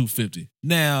 200 to 250.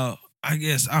 Now, I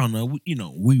guess, I don't know,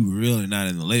 we really not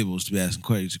in the labels to be asking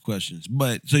crazy questions.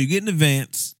 But, so you get an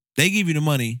advance, they give you the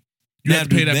money. You have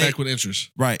to pay that back with interest.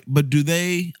 Right. But do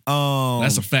they...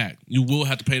 That's a fact. You will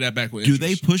have to pay that back with interest. Do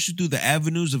they push you through the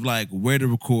avenues of like where to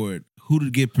record, who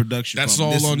to get production That's from?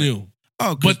 all on you.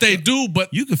 Oh, but they do, but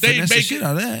you can finesse the shit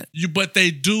out of that. But they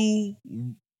do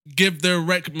give their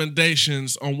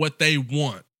recommendations on what they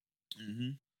want. Mm-hmm.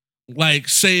 Like,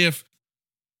 say if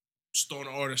throwing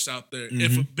artists out there,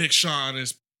 if a Big Sean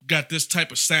has got this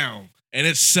type of sound and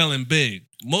it's selling big,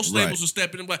 most labels will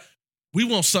step in and be like, we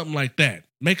want something like that.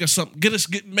 Make us something.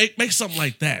 Make something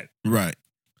like that. Right.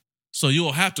 So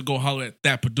you'll have to go holler at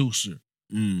that producer.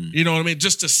 You know what I mean?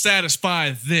 Just to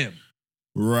satisfy them.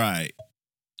 Right.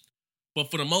 But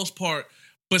for the most part,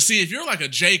 but see, if you're like a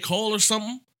J. Cole or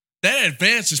something, that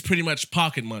advance is pretty much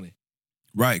pocket money.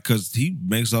 Right, because he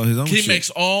makes all his own shit. He makes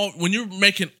when you're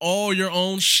making all your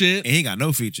own shit. And he ain't got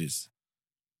no features.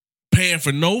 Paying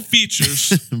for no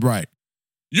features. Right.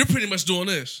 You're pretty much doing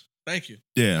this. Thank you.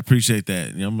 Yeah, I appreciate that.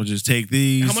 I'm going to just take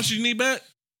these. How much you need back?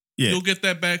 Yeah. You'll get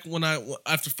that back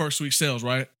after first week sales,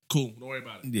 right? Cool. Don't worry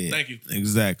about it. Yeah. Thank you.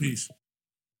 Exactly. Peace.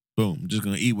 Boom. I'm just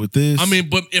going to eat with this. I mean,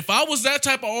 but if I was that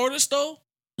type of artist, though,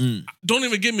 don't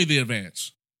even give me the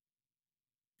advance.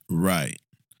 Right.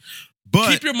 But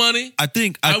keep your money. I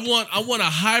think I want a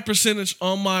high percentage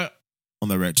on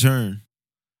the return.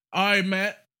 All right,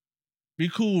 Matt. Be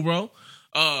cool, bro.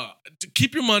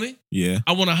 Keep your money. Yeah.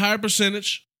 I want a higher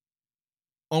percentage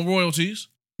on royalties.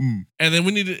 And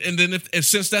then if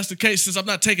since that's the case, since I'm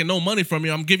not taking no money from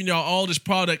you, I'm giving y'all all this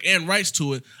product and rights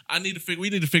to it. We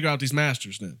need to figure out these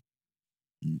masters then.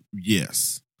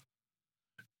 Yes.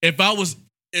 If I was,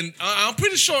 and I'm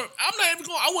pretty sure,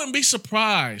 I wouldn't be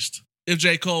surprised if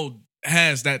J. Cole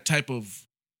has that type of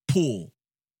pull,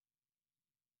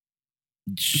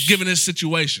 given his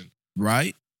situation.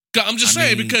 Right. I'm just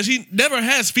saying, because he never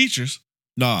has features.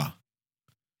 Nah.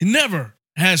 He never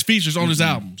has features on his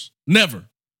albums. Never.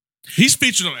 He's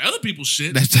featured on other people's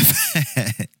shit. That's a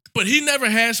fact. But he never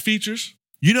has features.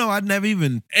 I'd never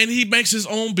even... And he makes his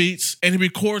own beats, and he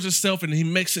records himself, and he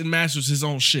mixes and masters his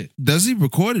own shit. Does he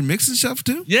record and mix himself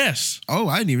too? Yes. Oh,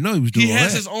 I didn't even know he was doing that. He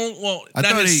has his own, not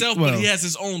himself, but he has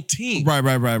his own team.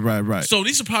 Right. So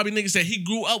these are probably niggas that he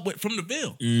grew up with from the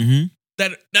Ville. Mm-hmm.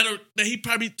 That he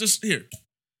probably just here.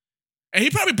 And he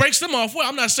probably breaks them off. Well,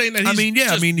 I'm not saying that he's if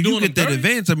you get that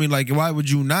advance, like, why would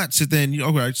you not sit there and,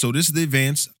 okay, so this is the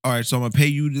advance. All right, so I'm going to pay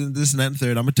you this and that and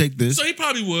third. I'm going to take this. So he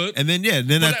probably would. And then,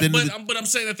 but I'm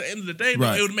saying at the end of the day,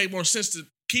 right. It would make more sense to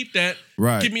keep that.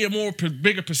 Right. Give me a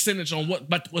bigger percentage on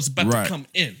what's about to come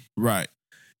in. Right.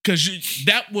 Because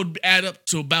that would add up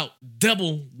to about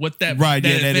double what that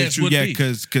advance would be.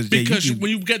 Because when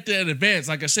you get that advance,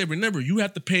 like I said, remember, you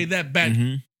have to pay that back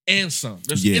and some.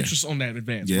 There's interest on that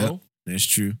advance, bro. That's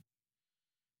true.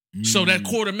 So that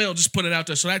 $250,000, just put it out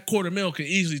there. So that $250,000 can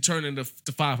easily turn into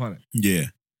 $500,000. Yeah.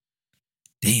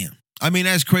 Damn.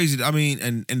 That's crazy.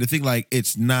 And the thing, like,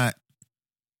 it's not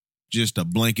just a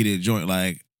blanketed joint.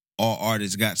 Like, all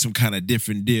artists got some kind of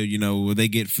different deal, where they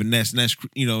get finesse. And that's,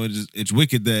 it's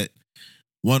wicked that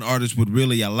one artist would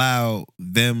really allow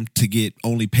them to get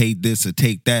only paid this or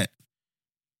take that.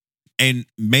 And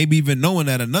maybe even knowing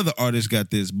that another artist got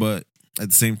this, but at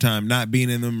the same time, not being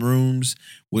in them rooms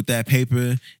with that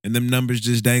paper and them numbers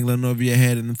just dangling over your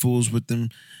head and them fools with them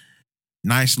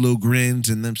nice little grins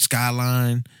and them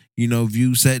skyline,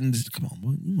 view settings. Come on,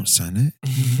 boy, you want to sign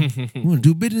that? We want to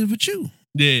do business with you.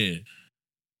 Yeah.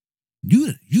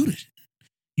 You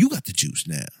got the juice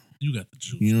now. You got the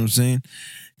juice. You know what I'm saying?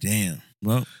 Damn.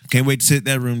 Well, can't wait to sit in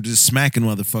that room just smacking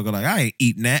motherfucker like, I ain't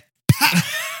eating that.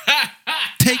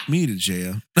 Take me to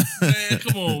jail. Man,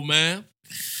 come on, man.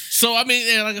 So, like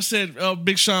I said,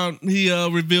 Big Sean, he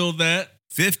revealed that.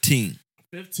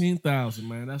 15,000,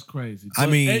 man. That's crazy. But,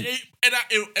 and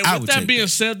with that being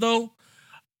said, though,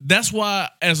 that's why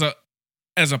as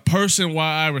a person,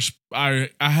 why I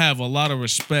have a lot of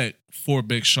respect for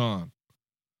Big Sean,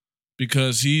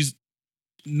 because he's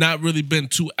not really been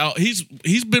too out. He's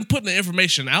been putting the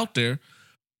information out there,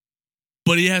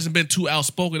 but he hasn't been too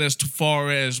outspoken as far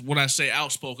as when I say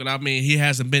outspoken, I mean he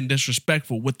hasn't been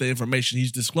disrespectful with the information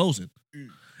he's disclosing,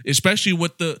 especially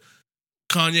with the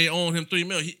Kanye owing him $3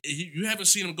 million. You haven't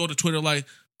seen him go to Twitter like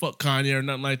fuck Kanye or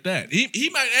nothing like that. He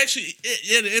might actually,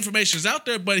 yeah, the information's out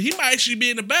there, but he might actually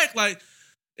be in the back like,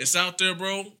 it's out there,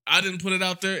 bro. I didn't put it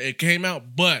out there. It came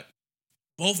out, but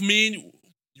both me and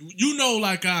you know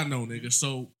like I know, nigga.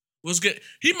 So let's get.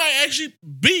 He might actually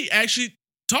be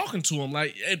talking to him,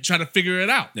 like and trying to figure it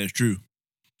out. That's true.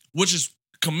 Which is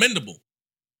commendable.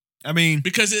 I mean,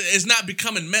 because it's not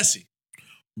becoming messy.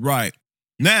 Right.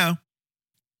 Now,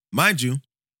 mind you,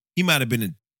 he might have been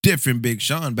a different Big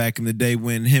Sean back in the day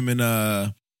when him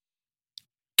and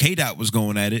K-Dot was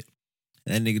going at it.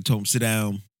 That nigga told him, sit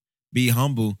down, be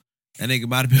humble. That nigga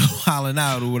might have been hollering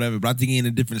out or whatever, but I think he's in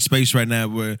a different space right now.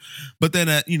 But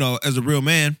then, you know, as a real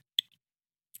man,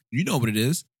 you know what it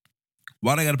is.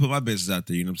 Why do I got to put my business out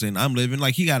there? You know what I'm saying? I'm living,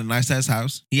 like, he got a nice-ass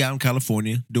house. He out in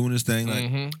California doing his thing.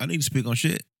 Like, I need to speak on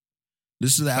shit.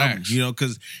 This is the album, you know,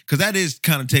 because that is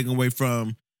kind of taken away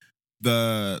from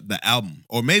the album.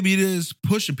 Or maybe it is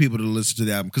pushing people to listen to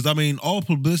the album. Because, I mean, all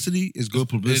publicity is good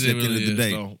publicity at the end of the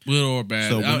day. Though. Good or bad.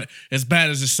 So, as bad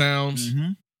as it sounds.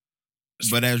 Mm-hmm.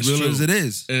 But as real as it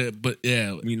is. But,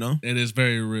 yeah. You know? It is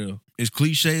very real. It's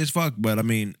cliche as fuck, but, I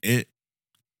mean, it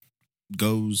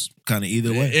goes kind of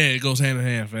either way. Yeah, it goes hand in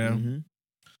hand, fam.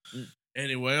 Mm-hmm.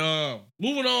 Anyway,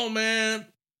 moving on, man.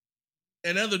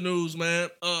 And other news, man.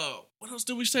 What else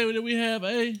did we say that we have,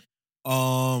 eh?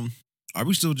 Are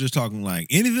we still just talking like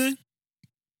anything?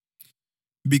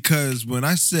 Because when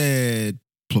I said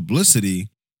publicity,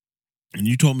 and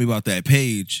you told me about that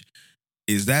page,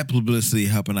 is that publicity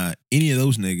helping out any of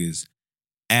those niggas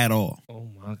at all? Oh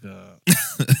my God.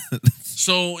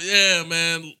 So yeah,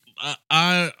 man.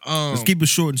 I let's keep it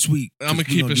short and sweet. I'm gonna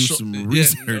keep it short. Some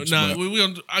research,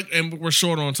 and we're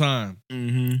short on time.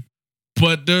 Mm-hmm.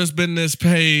 But there's been this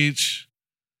page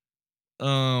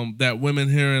that women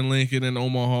here in Lincoln and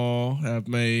Omaha have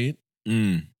made.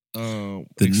 The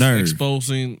nerve.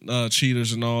 Exposing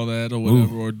cheaters and all that or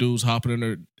whatever, or dudes hopping in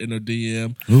their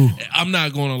DM. Ooh. I'm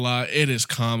not gonna lie, it is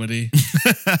comedy.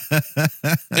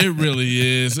 It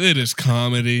really is. It is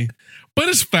comedy. But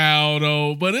it's foul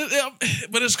though. But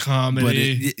it's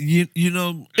comedy. But you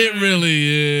know, it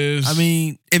really is. I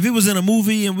mean, if it was in a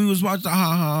movie and we was watching,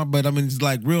 but I mean, it's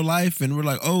like real life, and we're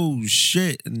like, oh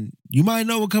shit, and you might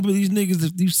know a couple of these niggas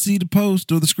if you see the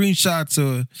post or the screenshots,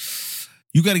 or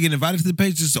you got to get invited to the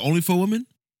page. It's only for women.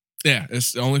 Yeah,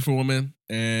 it's only for women,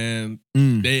 and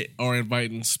they are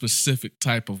inviting specific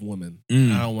type of women.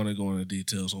 I don't want to go into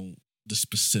details on the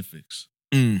specifics.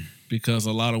 Because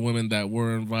a lot of women that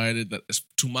were invited, that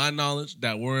to my knowledge,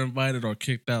 that were invited are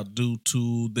kicked out due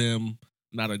to them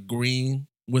not agreeing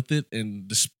with it and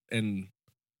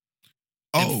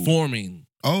informing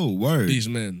these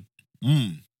men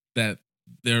that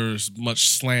there's much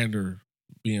slander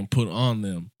being put on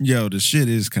them. Yo, the shit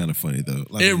is kind of funny though.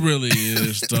 Like, it really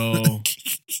is though.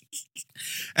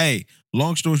 Hey,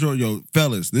 long story short, yo,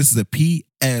 fellas, this is a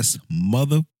PS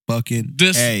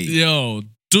motherfucking A. Yo,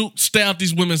 dude, stay out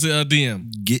these women's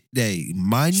DM.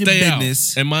 Mind your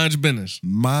business. And mind your business.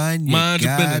 Mind your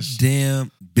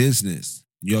goddamn business.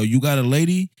 Yo, you got a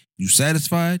lady, you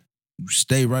satisfied, you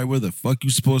stay right where the fuck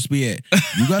you supposed to be at.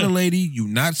 You got a lady, you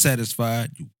not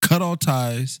satisfied, you cut all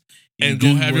ties, and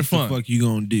go have your fun. What the fuck you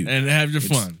gonna do? And have your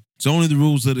fun. It's only the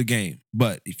rules of the game.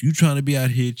 But if you trying to be out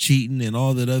here cheating and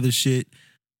all that other shit,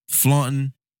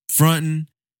 flaunting, fronting,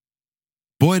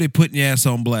 boy, they putting your ass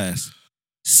on blast.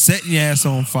 Setting your ass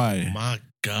on fire. Oh my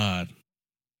God.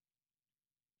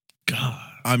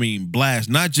 I mean, blast.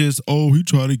 Not just, oh, he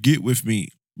trying to get with me.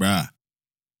 Bruh.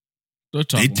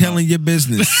 They telling your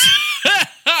business.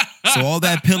 So all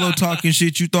that pillow talking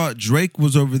shit you thought Drake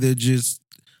was over there just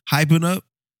hyping up,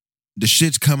 the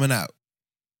shit's coming out.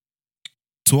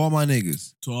 To all my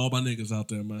niggas. To all my niggas out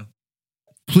there, man.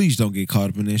 Please don't get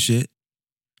caught up in this shit.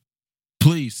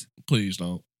 Please. Please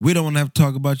don't. We don't want to have to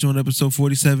talk about you on episode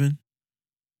 47.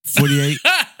 48,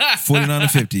 49, and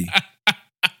 50.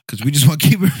 Because we just want to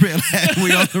keep it real.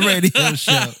 We on the radio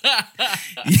show.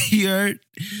 You heard?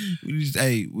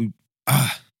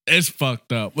 It's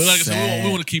fucked up. But like I said, we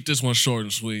want to keep this one short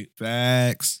and sweet.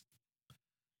 Facts.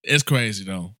 It's crazy,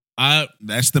 though.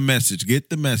 That's the message. Get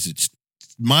the message.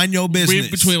 Mind your business.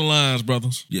 Read between the lines,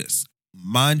 brothers. Yes.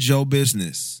 Mind your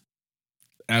business.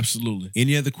 Absolutely.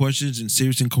 Any other questions and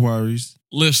serious inquiries,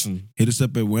 Listen. Hit us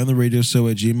up at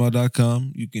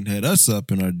weareontheradioshow@gmail.com. You can hit us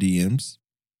up in our DMs.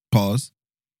 Pause.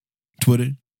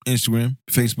 Twitter, Instagram,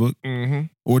 Facebook,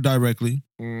 or directly.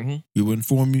 We will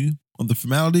inform you on the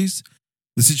formalities,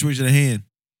 the situation at hand.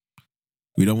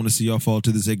 We don't want to see y'all fall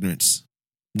to this ignorance.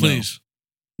 Please.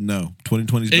 No.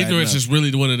 2020 is ignorance is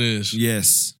really what it is.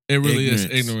 Yes. It really is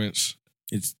ignorance.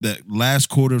 It's the last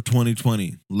quarter of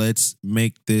 2020. Let's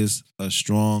make this a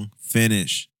strong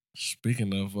finish.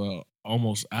 Speaking of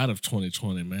almost out of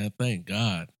 2020, man. Thank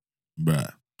God.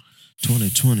 Bruh.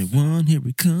 2021, here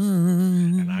we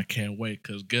come. And I can't wait,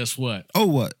 because guess what? Oh,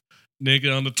 what?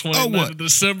 Nigga, on the 29th of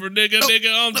December, nigga,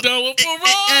 I'm done with parole,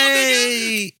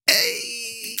 nigga.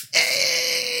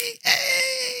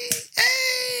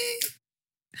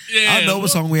 Yeah, I know what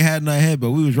song we had in our head,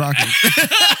 but we was rocking.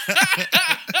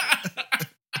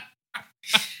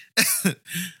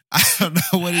 I don't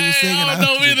know what he was singing. I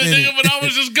don't know either, nigga, but I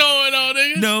was just going on,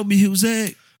 nigga. No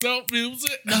music. No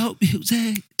music. No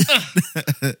music.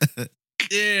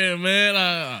 Yeah, man.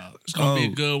 It's going to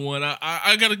be a good one.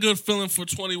 I got a good feeling for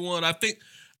 21. I think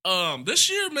this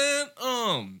year, man,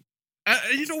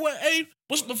 you know what, Abe?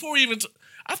 Before we even...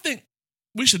 I think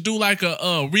we should do like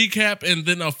a recap and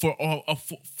then a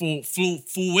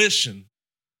fruition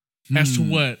as to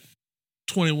what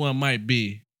 21 might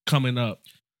be coming up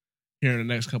here in the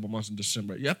next couple months in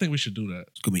December. Yeah, I think we should do that.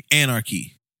 It's going to be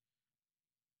anarchy.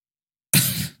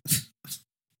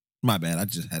 My bad. I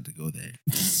just had to go there.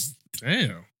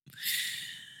 Damn.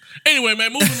 Anyway,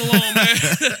 man, moving along, man.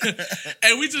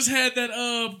 And we just had that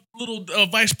little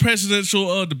vice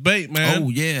presidential debate, man. Oh,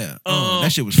 yeah.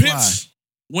 That shit was Pence fly.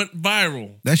 Went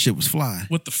viral. That shit was fly.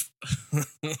 With the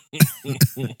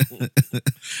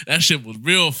that shit was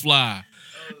real fly.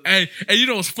 And you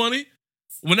know what's funny?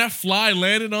 When that fly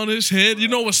landed on his head, you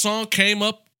know what song came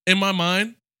up in my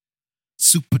mind?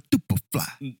 Super duper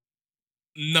fly.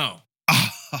 No.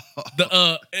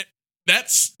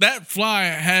 That fly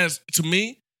has, to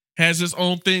me, has its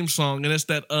own theme song, and it's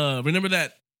that remember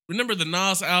the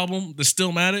Nas album, The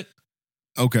Stillmatic?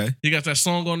 Okay. He got that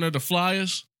song on there, The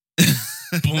Flyers.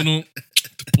 You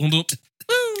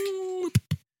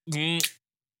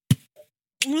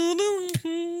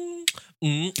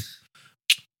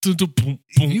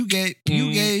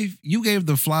gave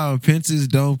the fly on Pence's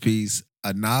dome piece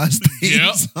a Nas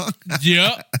theme song.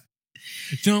 Yep.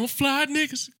 Don't fly,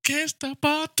 niggas. Can't stop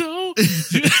our toe.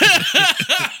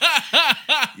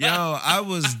 Yo, I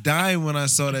was dying when I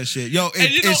saw that shit. Yo,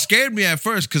 it scared me at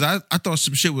first because I thought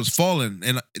some shit was falling.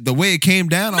 And the way it came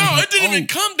down, I was like, it didn't even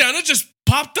come down. It just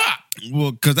popped up.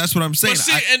 Well, because that's what I'm saying.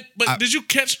 But did you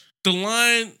catch the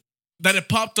line that it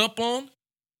popped up on?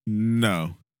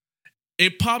 No.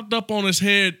 It popped up on his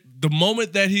head the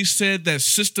moment that he said that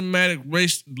systematic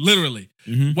race, literally.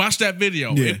 Watch that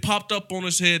video. Yeah. It popped up on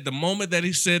his head the moment that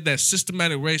he said that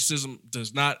systematic racism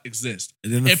does not exist.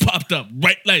 It popped up,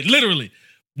 right? Like, literally,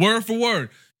 word for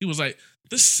word. He was like,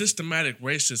 this systematic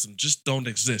racism just don't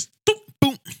exist. Boom.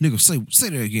 Boom. Nigga, say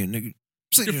that again, nigga.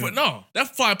 Say that. No,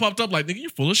 that fly popped up like, nigga,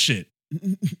 you're full of shit.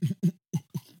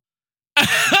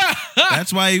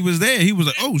 That's why he was there. He was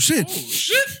like, oh, shit. Oh,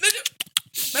 shit, nigga.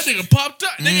 That nigga popped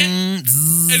up, nigga. And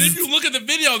if you look at the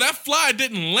video, that fly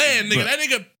didn't land, nigga. That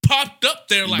nigga popped up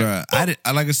there like. Bruh,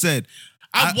 like I said,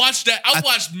 I watched that. I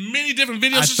watched many different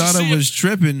videos. I thought it was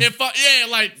tripping. Did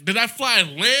that fly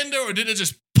land there or did it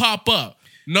just pop up?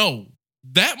 No,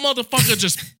 that motherfucker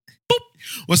just. Boop.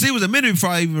 Well, see, it was a minute before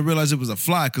I even realized it was a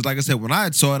fly. Because, like I said, when I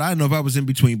saw it, I didn't know if I was in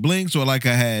between blinks or like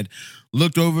I had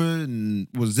looked over and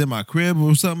was in my crib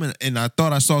or something, and I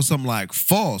thought I saw something like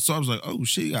fall. So I was like, "Oh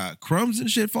shit, you got crumbs and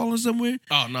shit falling somewhere."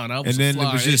 Oh no, that was. And then a fly.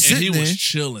 it was just sitting he there. was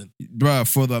chilling, bruh,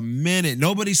 for the minute.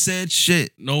 Nobody said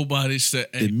shit. Nobody said.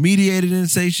 The mediator didn't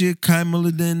say shit.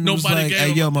 Kamala didn't. Nobody was like,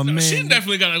 "Hey, yo, my man." She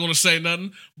definitely not going to say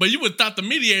nothing. But you would thought the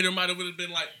mediator might have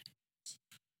been like,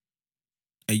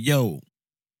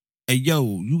 Hey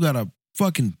yo, you got a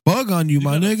fucking bug on you,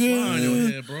 my nigga. Fly on your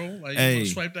head, bro. Like, you want to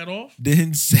swipe that off?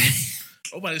 Didn't say.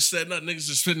 Nobody said nothing. Niggas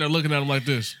just sitting there looking at him like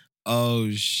this. Oh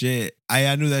shit!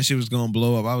 I knew that shit was gonna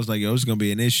blow up. I was like, yo, it's gonna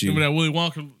be an issue. Remember that Willy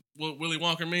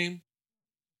Wonka meme?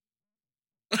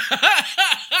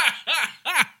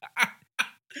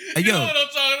 Hey, you know what I'm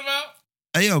talking about?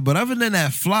 Hey yo, but other than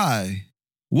that fly,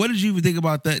 what did you even think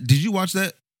about that? Did you watch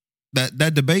that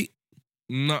debate?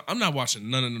 No, I'm not watching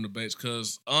none of them debates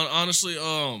because honestly,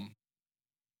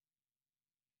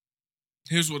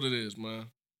 here's what it is, man.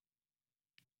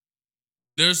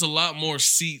 There's a lot more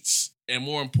seats and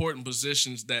more important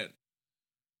positions that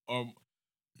are,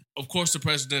 of course, the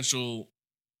presidential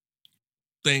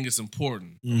thing is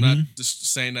important. I'm not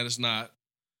just saying that it's not,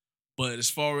 but as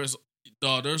far as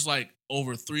there's like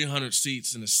over 300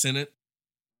 seats in the Senate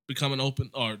becoming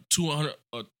open, or 200.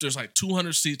 There's like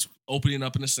 200 seats opening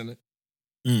up in the Senate.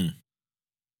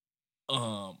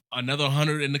 Another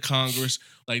 100 in the Congress.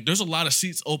 Like, there's a lot of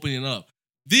seats opening up.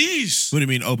 These. What do you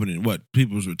mean opening? What,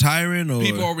 people's retiring, or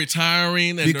people are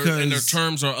retiring and their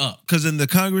terms are up? Because in the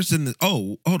Congress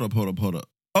hold up.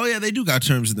 Oh yeah, they do got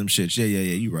terms in them shits. Yeah.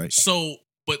 You right. So,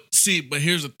 but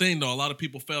here's the thing though. A lot of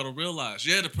people fail to realize.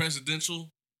 Yeah, the presidential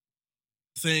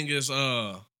thing is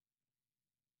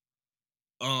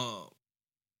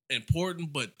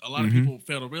important, but a lot of people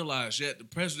fail to realize. Yeah, the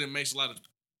president makes a lot of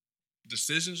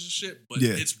decisions and shit, but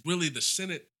it's really the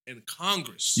Senate and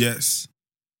Congress. Yes.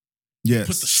 Put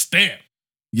the stamp.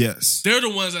 Yes. They're the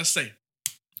ones that say,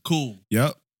 cool.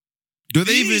 Yep.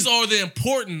 These are the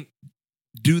important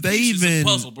pieces of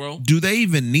puzzle, bro. Do they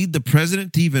even need the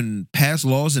president to even pass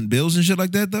laws and bills and shit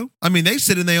like that, though? I mean, they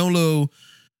sit in their own little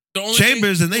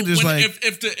chambers and they just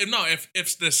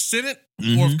if the Senate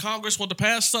or if Congress want to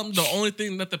pass something, the only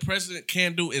thing that the president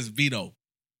can do is veto.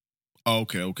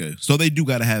 Okay. So they do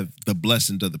got to have the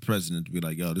blessing of the president to be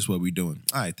like, yo, this is what we doing.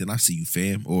 All right, then I see you,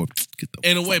 fam. Or get the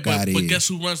in a way, fuck out of here. But guess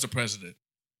who runs the president?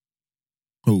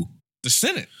 Who? The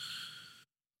Senate.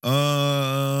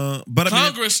 But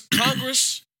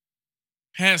Congress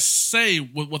has say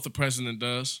with what the president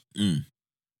does.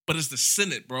 But it's the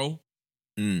Senate, bro.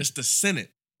 It's the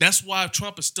Senate. That's why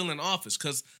Trump is still in office,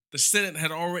 because the Senate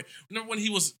had already. Remember when he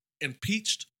was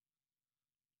impeached?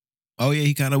 Oh yeah,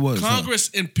 he kind of was. Congress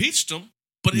impeached him,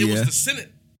 but it was the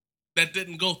Senate that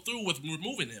didn't go through with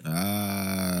removing him.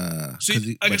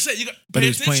 See, I said, you got pay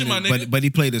attention, my nigga. But he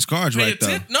played his cards right,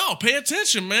 though. No, pay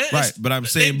attention, man. Right, but I'm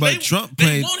saying, Trump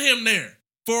played. They want him there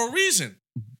for a reason.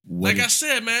 Like I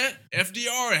said, man,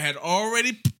 FDR had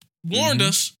already warned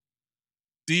us.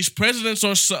 These presidents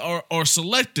are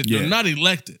selected. They're not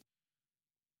elected.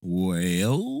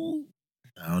 Well,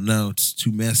 I don't know. It's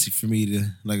too messy for me to,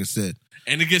 like I said.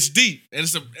 And it gets deep, and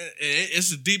it's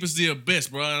as deep as the abyss,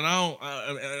 bro. And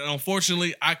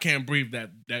unfortunately, I can't breathe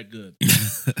that good.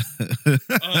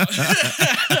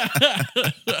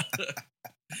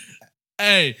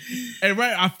 Hey,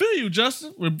 right? I feel you,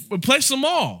 Justin. Replace them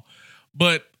all,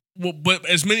 but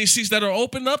as many seats that are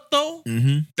open up though,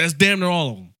 that's damn near all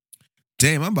of them.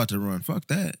 Damn, I'm about to run. Fuck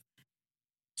that.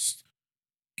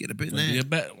 Get a bit there.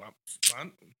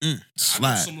 Slide. I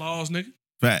know some laws, nigga.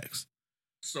 Facts.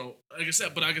 So, like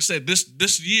I said,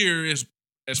 this year is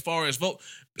as far as vote.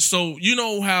 So you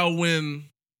know how when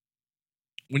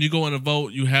you go in a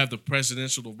vote, you have the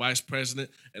presidential, the vice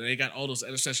president, and they got all those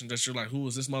intersections that you're like, who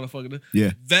is this motherfucker?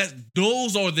 Yeah.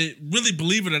 Those are the, really,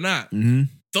 believe it or not,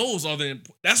 those are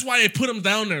that's why they put them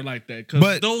down there like that.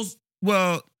 Because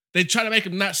they try to make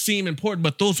them not seem important,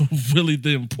 but those are really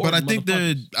the important. But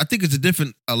I think it's a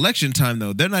different election time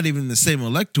though. They're not even in the same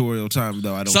electoral time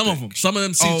though. I don't. Some of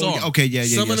them seats are. Okay, yeah.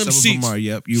 Some of them are.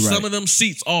 Yep, you're right. Some of them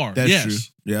seats are. That's true.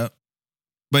 Yep.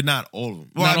 But not all of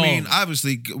them. Well, I mean,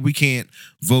 obviously we can't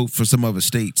vote for some other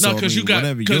states. No, because you got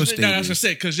whatever your state as I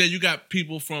said, because you got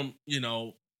people from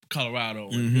Colorado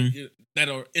that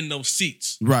are in those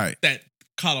seats, right? That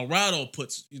Colorado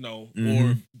puts,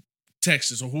 or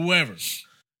Texas or whoever.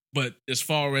 But as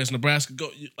far as Nebraska go,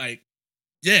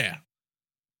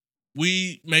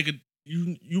 we make it.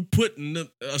 You put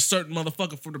a certain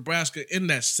motherfucker from Nebraska in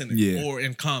that Senate or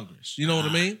in Congress. You know what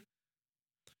I mean?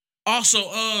 Also,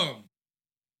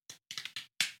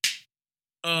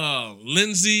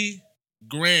 Lindsey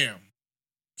Graham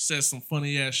says some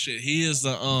funny ass shit. He is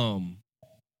the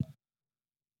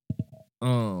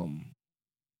I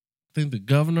think the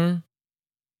governor,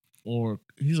 or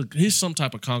he's some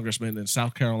type of congressman in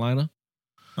South Carolina.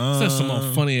 Said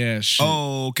some funny ass shit.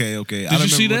 Oh, okay. Did you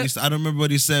see that? I don't remember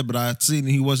what he said, but I seen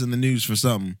he was in the news for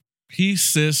something. He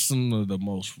says some of the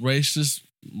most racist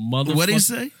motherfuckers. What did he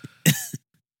say?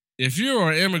 If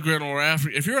you're an immigrant or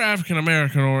if you're African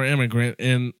American or immigrant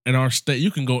in our state,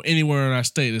 you can go anywhere in our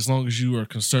state as long as you are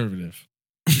conservative.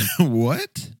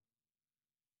 What?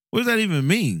 What does that even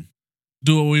mean?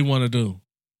 Do what we want to do,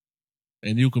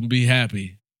 and you can be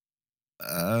happy.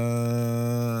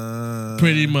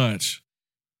 Pretty much.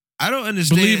 I don't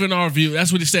understand. Believe in our view.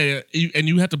 That's what he said, and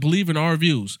you have to believe in our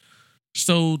views.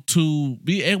 So to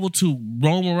be able to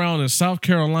roam around in South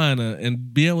Carolina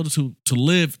and be able to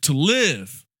live.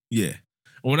 Yeah.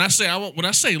 When I say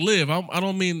live, I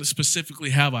don't mean specifically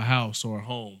have a house or a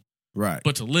home, right?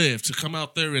 But to live, to come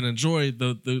out there and enjoy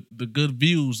the good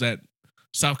views that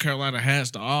South Carolina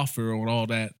has to offer and all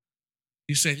that.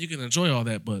 He said you can enjoy all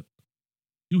that, but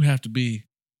you have to be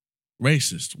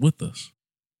racist with us.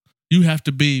 You have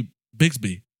to be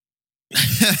Bixby.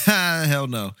 Hell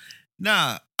no.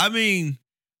 Nah, I mean,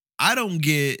 I don't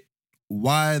get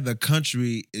why the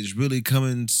country is really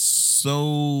coming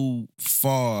so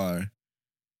far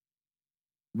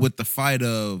with the fight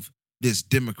of this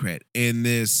Democrat and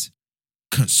this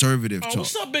conservative talk.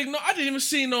 What's up, Big No? I didn't even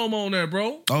see Nomo on there,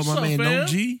 bro. Oh, What's my up, man, fam? No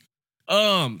G.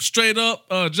 Straight up,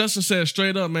 Justin said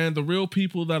straight up, man, the real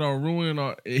people that are ruining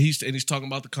our he's talking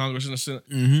about the Congress and the Senate.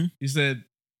 Mm-hmm. He said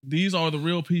these are the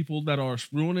real people that are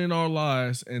ruining our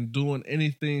lives and doing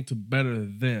anything to better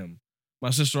them. My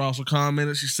sister also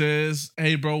commented. She says,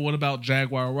 "Hey, bro, what about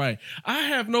Jaguar Wright?" I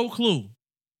have no clue.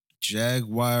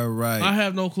 Jaguar Wright. I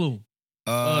have no clue.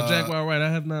 Jaguar Wright.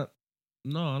 I have not.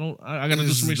 No, I don't. I got to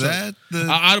do some research.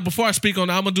 Before I speak on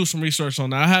that, I'm gonna do some research on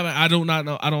that. I do not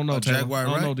know. I don't know. Jaguar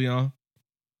Wright. I don't know, Dion.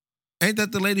 Ain't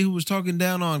that the lady who was talking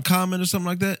down on Common or something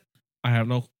like that? I have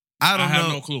no. I have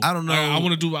no clue. I don't know. I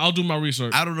want to do. I'll do my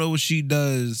research. I don't know what she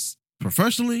does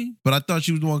professionally, but I thought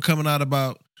she was the one coming out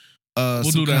about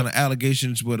some kind of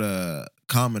allegations with a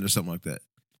Common or something like that.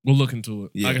 We'll look into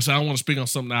it. Yeah. Like I said, I don't want to speak on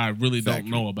something that I really don't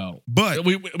know about. But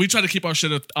we try to keep our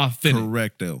shit authentic.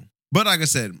 Correct, though. But like I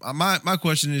said, my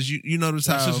question is, you notice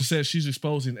how... My sister said she's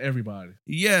exposing everybody.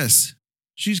 Yes.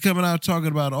 She's coming out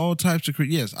talking about all types of...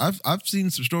 Yes, I've seen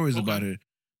some stories about her.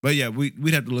 But yeah,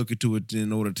 we'd have to look into it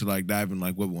in order to like dive in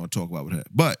like what we want to talk about with her.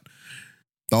 But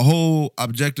the whole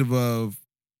objective of...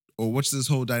 Or what's this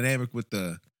whole dynamic with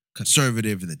the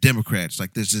conservative and the Democrats?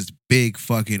 Like there's this big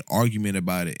fucking argument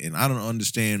about it. And I don't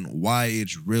understand why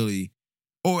it's really...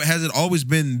 Or has it always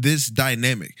been this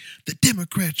dynamic? The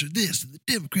Democrats are this, and the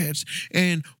Democrats,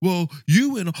 and well,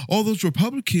 you and all those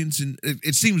Republicans, and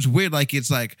it seems weird, like it's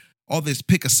like all this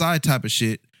pick a side type of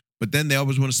shit. But then they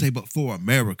always want to say, "But for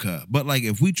America." But like,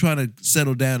 if we try to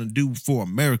settle down and do for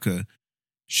America,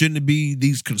 shouldn't it be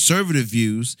these conservative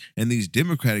views and these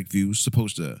Democratic views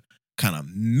supposed to kind of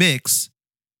mix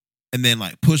and then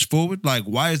like push forward? Like,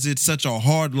 why is it such a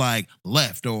hard like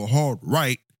left or a hard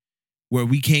right? Where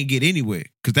we can't get anywhere,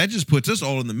 because that just puts us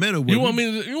all in the middle. You want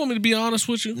me to be honest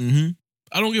with you? Mm-hmm.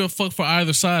 I don't give a fuck for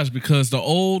either side because the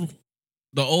old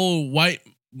white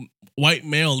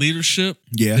male leadership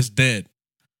is dead.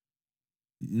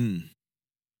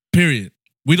 Period.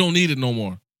 We don't need it no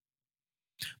more.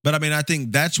 But I mean, I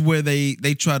think that's where they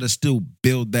try to still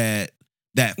build that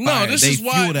fire. No, this they is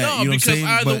why. that, no, you know because what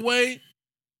I'm saying? Either way,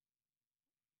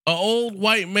 an old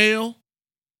white male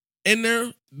in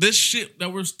there. This shit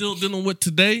that we're still dealing with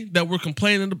today, that we're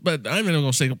complaining about, I'm not even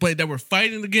gonna say complain, that we're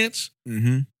fighting against,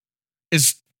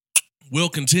 will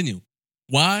continue.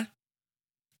 Why?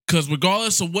 Because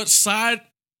regardless of what side,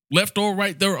 left or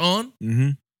right, they're on,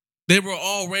 they were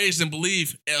all raised and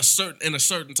believe in a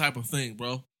certain type of thing,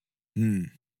 bro. You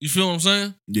feel what I'm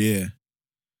saying? Yeah.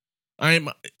 I ain't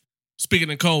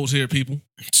speaking in codes here, people.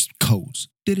 Codes.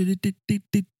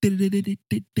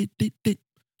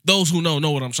 Those who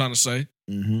know what I'm trying to say.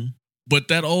 But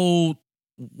that old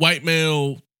white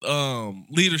male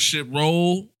leadership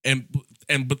role and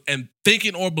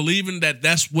thinking or believing that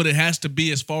that's what it has to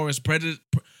be as far as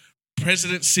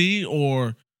presidency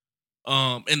or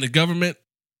in the government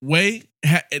way,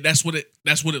 that's what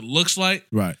it looks like.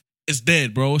 Right. It's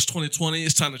dead, bro. It's 2020.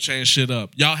 It's time to change shit up.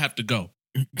 Y'all have to go.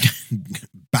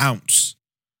 Bounce.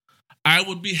 I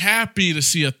would be happy to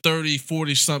see a 30,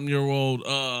 40-something-year-old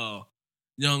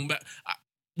young man,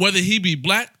 whether he be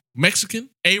black, Mexican,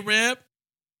 Arab,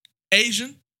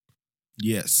 Asian.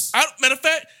 Yes. Matter of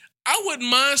fact, I wouldn't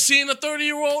mind seeing a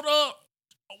 30-year-old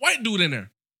white dude in there.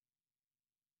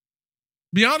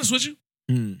 Be honest with you.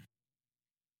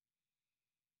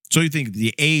 So you think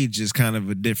the age is kind of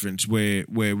a difference where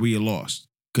we are lost?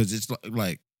 Because it's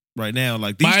like right now,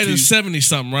 like these Biden's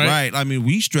 70-something, right? Right. I mean,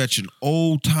 we stretching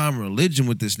old-time religion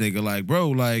with this nigga. Like, bro,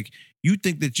 like, you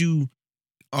think that you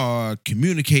are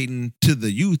communicating to the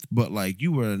youth, but like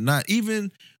you were not even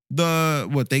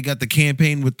they got the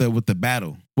campaign with the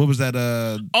battle. What was that?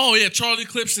 Oh yeah, Charlie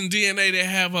Clips and DNA. They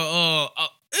have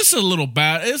it's a little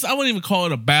battle. I wouldn't even call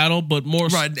it a battle, but more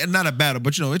right, not a battle,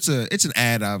 but you know, it's an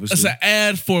ad. Obviously, it's an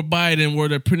ad for Biden where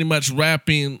they're pretty much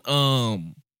rapping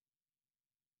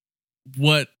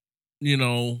what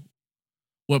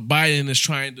Biden is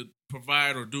trying to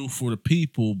provide or do for the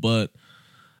people, but.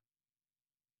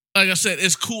 Like I said,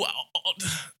 it's cool.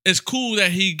 It's cool that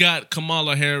he got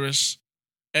Kamala Harris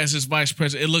as his vice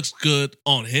president. It looks good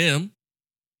on him.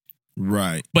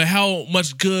 Right. But how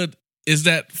much good is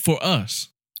that for us?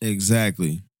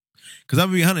 Exactly. Because I'll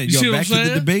be honest, back to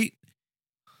the debate,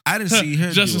 I didn't see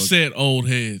her. Justin said old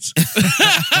heads.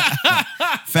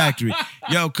 Factory.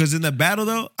 Because in the battle,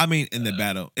 though,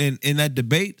 in that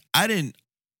debate, I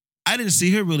didn't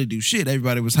see her really do shit.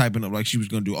 Everybody was hyping up like she was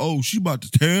going to do, oh, she about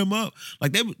to tear him up.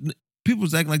 Like, people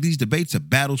was acting like these debates are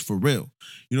battles for real.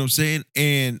 You know what I'm saying?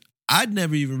 And I'd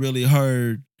never even really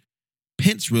heard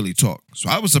Pence really talk. So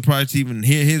I was surprised to even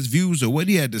hear his views or what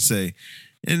he had to say.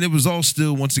 And it was all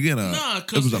still, once again,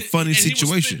 it was a funny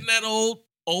situation. He was that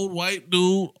old white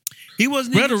dude. He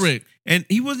wasn't rhetoric. And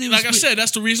he wasn't even like I said,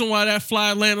 that's the reason why that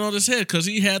fly landed on his head, because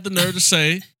he had the nerve to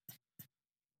say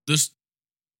this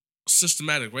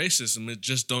systematic racism, it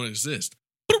just don't exist.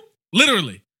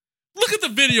 Literally. Look at the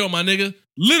video, my nigga.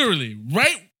 Literally.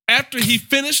 Right after he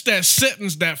finished that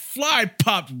sentence, that fly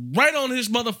popped right on his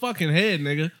motherfucking head,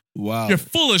 nigga. Wow. You're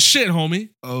full of shit, homie.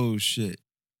 Oh, shit.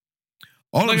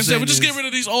 Like I said, we just get rid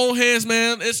of these old heads,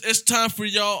 man. It's time for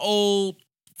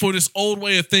for this old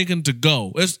way of thinking to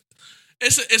go.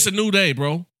 It's a new day,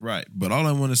 bro. Right. But all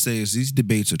I want to say is these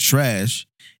debates are trash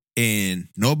and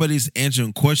nobody's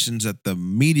answering questions that the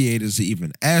mediators are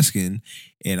even asking.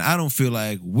 And I don't feel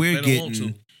like we're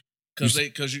getting...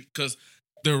 Because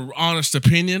their honest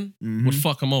opinion would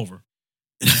fuck them over.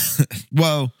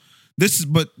 Well, this is...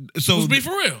 But so... Let's be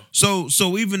for real.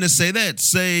 So even to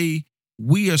say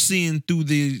we are seeing through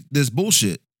this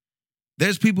bullshit.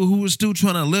 There's people who are still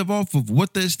trying to live off of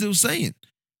what they're still saying.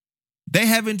 They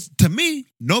haven't, to me,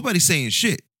 nobody's saying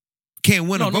shit. Can't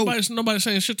win a vote. Nobody's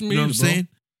saying shit to me. You know what I'm saying?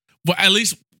 But at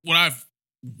least what I've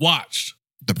watched.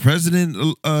 The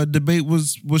president debate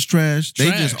was trash. They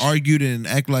just argued and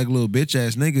act like little bitch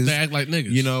ass niggas. They act like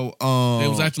niggas. You know, they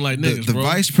was acting like niggas. The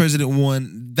vice president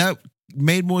one, that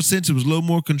made more sense. It was a little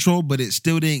more control, but it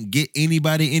still didn't get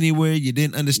anybody anywhere. You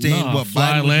didn't understand what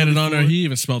fly Biden landed on her. He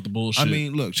even smelled the bullshit. I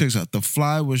mean, look, check this out. The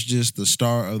fly was just the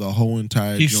star of the whole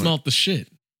entire He joint. smelled the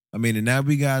shit. I mean, and now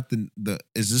we got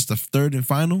is this the third and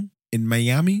final in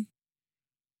Miami?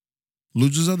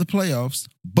 Losers of the playoffs,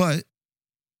 but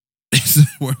this is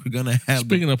where we're gonna have.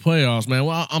 Speaking of playoffs, man,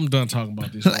 well, I'm done talking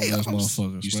about these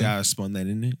motherfuckers. You see how I spun that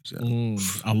in there? So.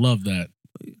 I love that.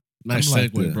 Nice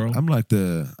segue, bro. I'm like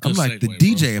the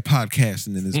DJ of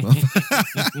podcasting in this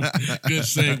motherfucker. Good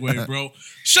segue, bro.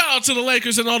 Shout out to the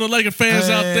Lakers and all the Laker fans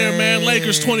out there, man.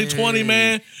 Lakers 2020,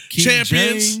 man. King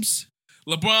Champions. James.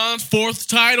 LeBron's 4th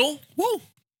title. Woo.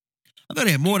 I thought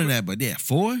they had more than that, but yeah,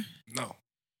 4? No.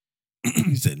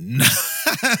 He said no.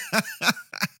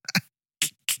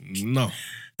 No.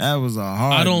 That was a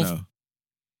hard no.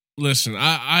 Listen,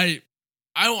 I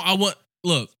want,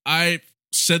 look, I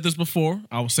said this before.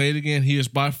 I will say it again. He is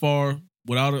by far,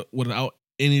 without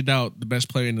any doubt, the best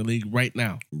player in the league right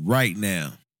now. Right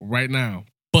now.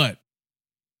 But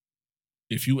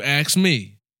if you ask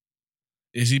me,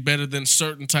 is he better than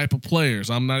certain type of players?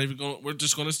 I'm not even going. We're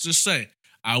just going to just say.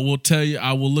 I will tell you.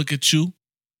 I will look at you,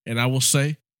 and I will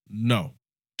say no,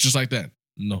 just like that.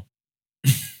 No.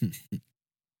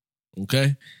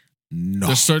 Okay. No.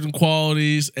 There's certain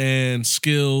qualities and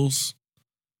skills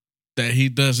that he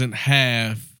doesn't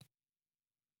have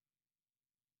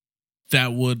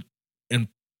that would, and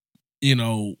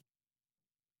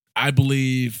I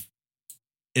believe,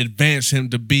 advance him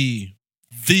to be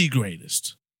the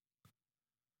greatest.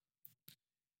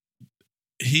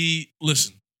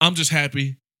 Listen, I'm just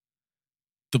happy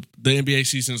the NBA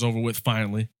season's over with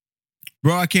finally.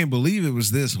 Bro, I can't believe it was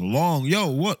this long. Yo,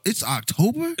 what? It's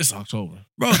October? It's October.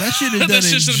 Bro, that shit is done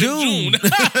in June.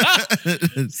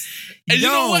 And you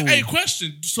know what? Hey,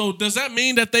 question. So does that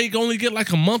mean that they only get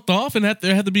like a month off and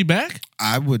they have to be back?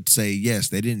 I would say yes.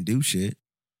 They didn't do shit.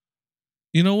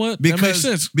 You know what? That makes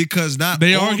sense. Because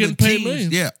they are getting paid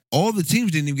millions. Yeah, all the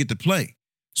teams didn't even get to play.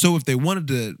 So if they wanted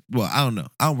to, well, I don't know.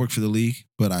 I don't work for the league,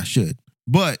 but I should.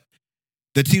 But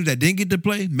the teams that didn't get to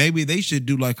play, maybe they should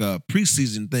do like a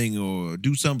preseason thing or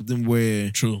do something where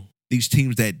these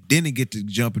teams that didn't get to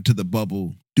jump into the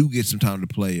bubble do get some time to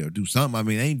play or do something. I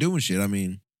mean, they ain't doing shit. I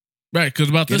mean, right? Because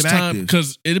about this time,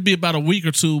 because it'd be about a week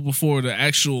or two before the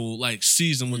actual like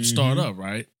season would start up,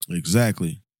 right?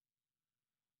 Exactly.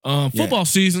 Football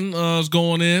season is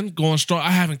going strong.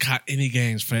 I haven't caught any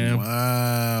games, fam.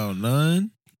 Wow,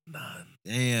 none.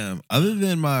 Damn. Other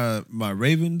than my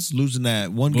Ravens losing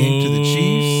that one game to the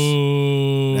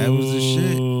Chiefs, that was the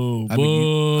shit. I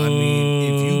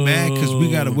mean, if you mad because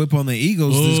we got a whip on the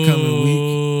Eagles this coming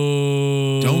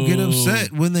week, don't get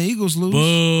upset when the Eagles lose.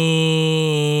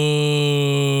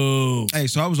 Hey,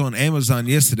 so I was on Amazon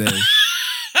yesterday.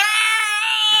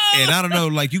 And I don't know,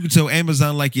 like you can tell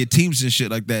Amazon like your teams and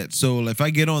shit like that. So if I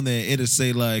get on there, it'll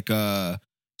say like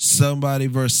somebody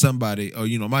versus somebody, or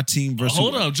my team versus.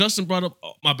 Hold up, Justin brought up.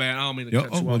 Oh, my bad, I don't mean to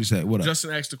cut you off. What he said? What up?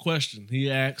 Justin asked a question.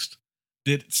 He asked,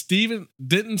 Didn't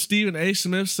Stephen A.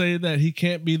 Smith say that he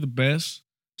can't be the best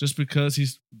just because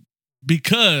he's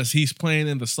playing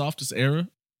in the softest era?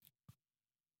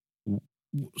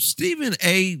 Stephen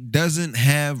A. doesn't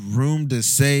have room to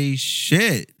say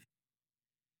shit.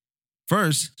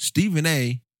 First, Stephen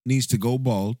A. needs to go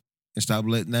bald. and stop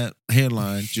letting that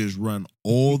hairline just run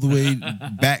all the way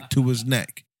back to his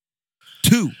neck.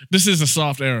 2. This is a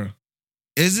soft era.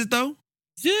 Is it though?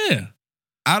 Yeah.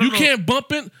 I don't you know. can't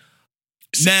bump it.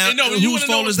 Now, whose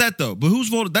fault is that though? But whose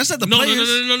fault? That's not the players. No.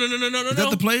 Is that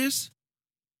the players?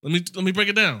 Let me break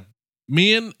it down.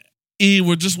 Me and E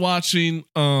were just watching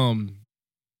The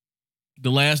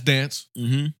Last Dance.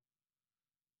 Mm-hmm.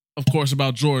 Of course,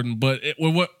 about Jordan, but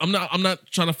I'm not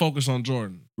trying to focus on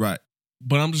Jordan. Right.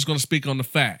 But I'm just going to speak on the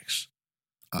facts.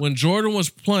 When Jordan was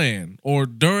playing, or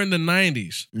during the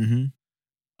 90s,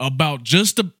 about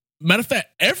just the matter of fact,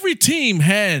 every team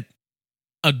had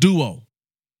a duo.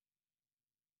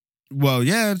 Well,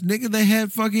 yeah, nigga, they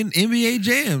had fucking NBA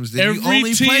jams. They Every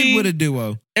only team played with a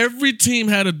duo. Every team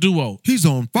had a duo. He's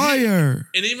on fire.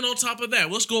 And even on top of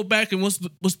that, let's go back and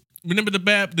remember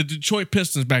the Detroit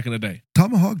Pistons back in the day.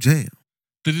 Tomahawk Jam.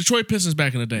 The Detroit Pistons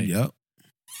back in the day. Yep.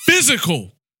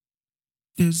 Physical.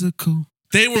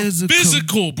 They were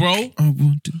physical, bro. I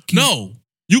want to no,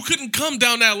 you couldn't come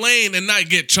down that lane and not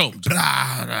get choked.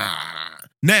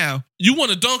 Now, you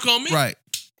want to dunk on me? Right.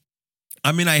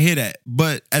 I mean, I hear that.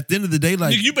 But at the end of the day,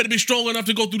 like... Nigga, you better be strong enough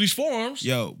to go through these forearms.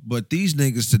 Yo, but these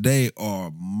niggas today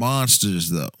are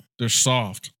monsters, though. They're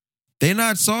soft. They're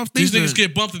not soft. These niggas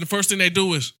get bumped and the first thing they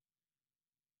do is...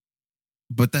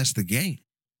 But that's the game.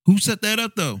 Who set that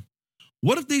up, though?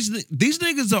 What if these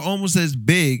niggas are almost as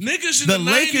big? Niggas in the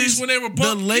Lakers, 90s when they were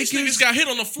bumped, these niggas got hit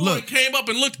on the floor and came up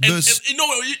and looked. And you know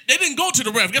what? They didn't go to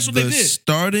the ref. Guess what they did?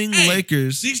 Starting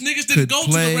Lakers. These niggas didn't go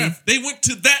to the ref. They went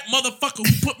to that motherfucker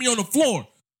who put me on the floor.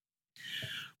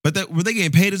 But were they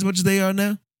getting paid as much as they are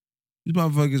now? These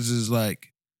motherfuckers is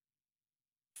like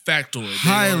factoid.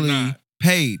 Highly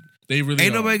paid. They really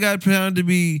ain't nobody got pound to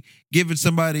be giving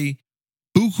somebody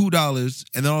buku dollars,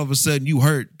 and then all of a sudden you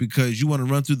hurt because you want to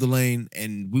run through the lane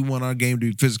and we want our game to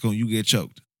be physical and you get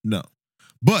choked. No.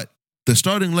 But the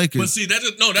starting Lakers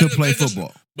could play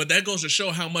football. But that goes to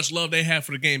show how much love they had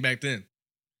for the game back then.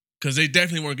 Because they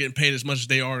definitely weren't getting paid as much as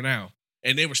they are now.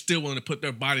 And they were still willing to put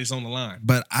their bodies on the line.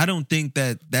 But I don't think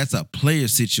that's a player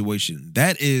situation.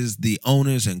 That is the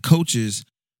owners and coaches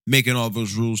making all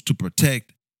those rules to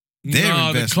protect their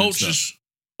investments. The coaches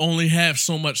only have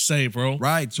so much say, bro.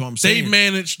 Right. So I'm saying they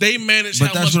manage but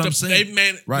how this much is what I'm they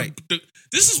manage. Right.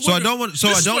 This is so I don't want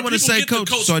to say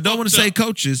coaches. So I don't want to say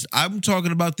coaches. I'm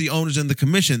talking about the owners and the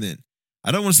commission. Then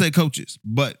I don't want to say coaches,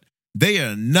 but they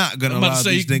are not going to allow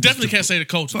these niggas. Definitely can't say the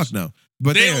coaches. Fuck no.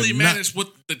 But they only manage with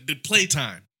the play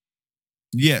time.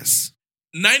 Yes.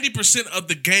 90% of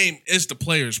the game is the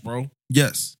players, bro.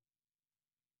 Yes.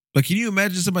 But can you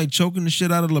imagine somebody choking the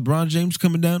shit out of LeBron James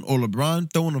coming down, or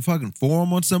LeBron throwing a fucking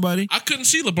forearm on somebody? I couldn't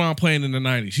see LeBron playing in the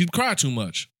 90s. He'd cry too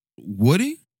much. Would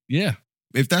he? Yeah.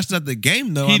 If that's not the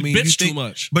game, though, he'd bitch too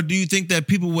much. But do you think that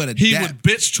people would adapt? He would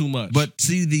bitch too much. But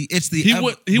see,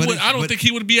 I don't think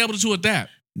he would be able to adapt.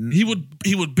 He would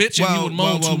bitch and he would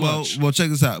moan too much. Well, check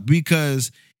this out.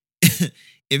 Because if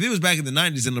it was back in the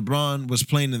 90s and LeBron was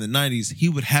playing in the 90s, he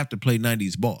would have to play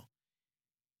 90s ball.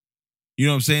 You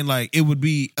know what I'm saying? Like, it would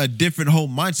be a different whole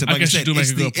mindset. Like I guess you do make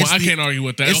a good point. I can't argue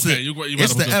with that. Okay,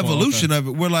 it's the evolution of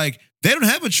it. We're like, they don't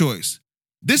have a choice.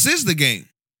 This is the game.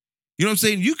 You know what I'm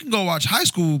saying? You can go watch high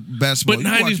school basketball. But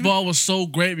 90s ball was so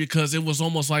great because it was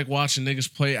almost like watching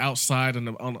niggas play outside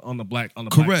on the black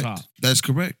top. That's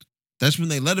correct. That's when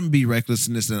they let them be reckless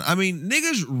in this. I mean,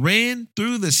 niggas ran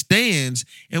through the stands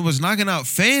and was knocking out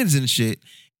fans and shit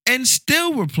and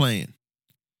still were playing.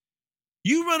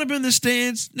 You run up in the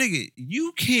stands, nigga,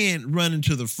 you can't run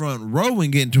into the front row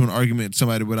and get into an argument with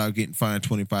somebody without getting fined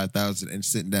 $25,000 and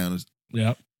sitting down.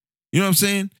 Yep. You know what I'm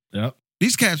saying? Yep.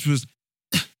 These cats was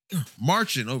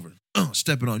marching over,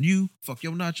 stepping on you, fuck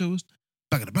your nachos,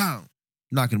 back of the bound,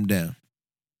 knocking them down.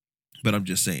 But I'm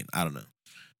just saying, I don't know.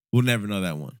 We'll never know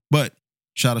that one. But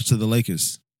shout out to the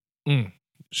Lakers.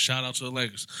 Shout out to the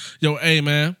Lakers. Yo, hey,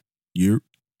 man. Yep.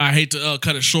 I hate to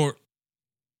cut it short.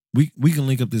 We can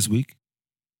link up this week.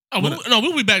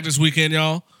 We'll be back this weekend,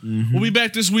 y'all. Mm-hmm. We'll be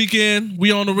back this weekend.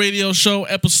 We on the radio show,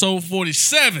 episode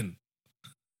 47.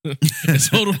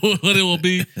 That's what it will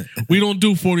be. We don't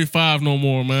do 45 no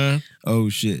more, man. Oh,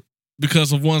 shit.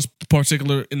 Because of one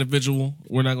particular individual,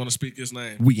 we're not going to speak his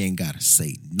name. We ain't got to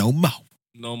say no more.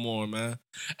 No more, man.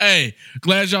 Hey,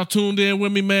 glad y'all tuned in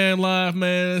with me, man, live,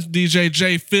 man. It's DJ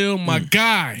J Phil, my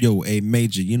guy. Yo, A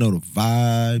Major, you know the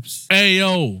vibes. Hey,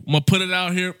 yo, I'm going to put it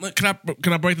out here.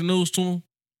 Can I break the news to him?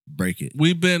 Break it.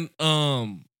 We've been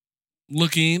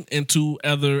looking into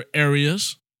other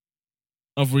areas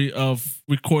of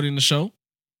recording the show.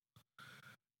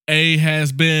 A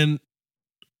has been...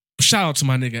 Shout out to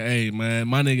my nigga A, man.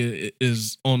 My nigga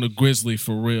is on the grizzly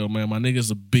for real, man. My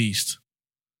nigga's a beast.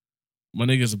 My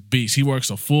nigga's a beast. He works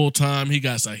a full time. He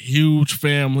got a huge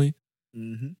family.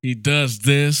 Mm-hmm. He does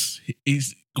this.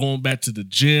 He's going back to the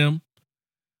gym.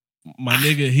 My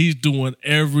nigga, he's doing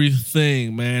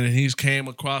everything, man. And he's came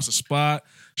across a spot.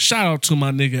 Shout out to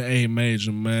my nigga A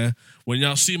Major, man. When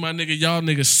y'all see my nigga, y'all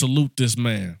niggas salute this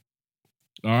man.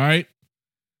 All right?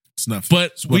 It's not.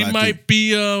 But we might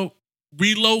be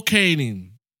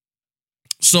relocating.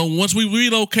 So once we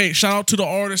relocate, shout out to the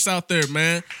artists out there,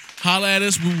 man. Holla at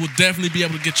us. We will definitely be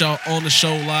able to get y'all on the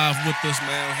show live with us,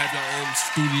 man. We'll have y'all in the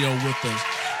studio with us.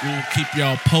 We will keep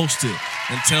y'all posted.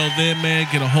 Until then, man,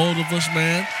 get a hold of us,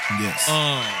 man. Yes.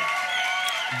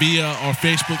 Via our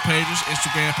Facebook pages,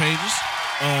 Instagram pages,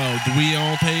 the We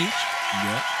On page.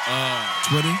 Yep.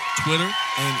 Twitter.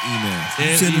 And email.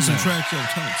 And send us email. some tracks.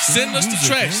 Send us the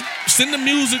tracks. Man. Send the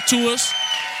music to us.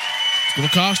 It's going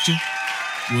to cost you.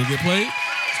 You will get played.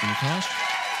 It's going to cost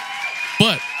you.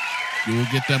 But you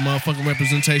will get that motherfucking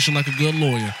representation like a good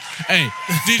lawyer. Hey,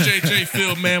 DJ J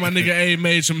Phil, man, my nigga A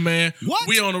Major, man. What?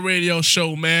 We on the radio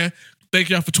show, man. Thank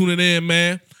y'all for tuning in,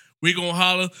 man. We gonna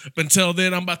holler. But until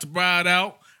then, I'm about to ride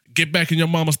out. Get back in your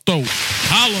mama's throat.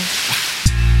 Holla.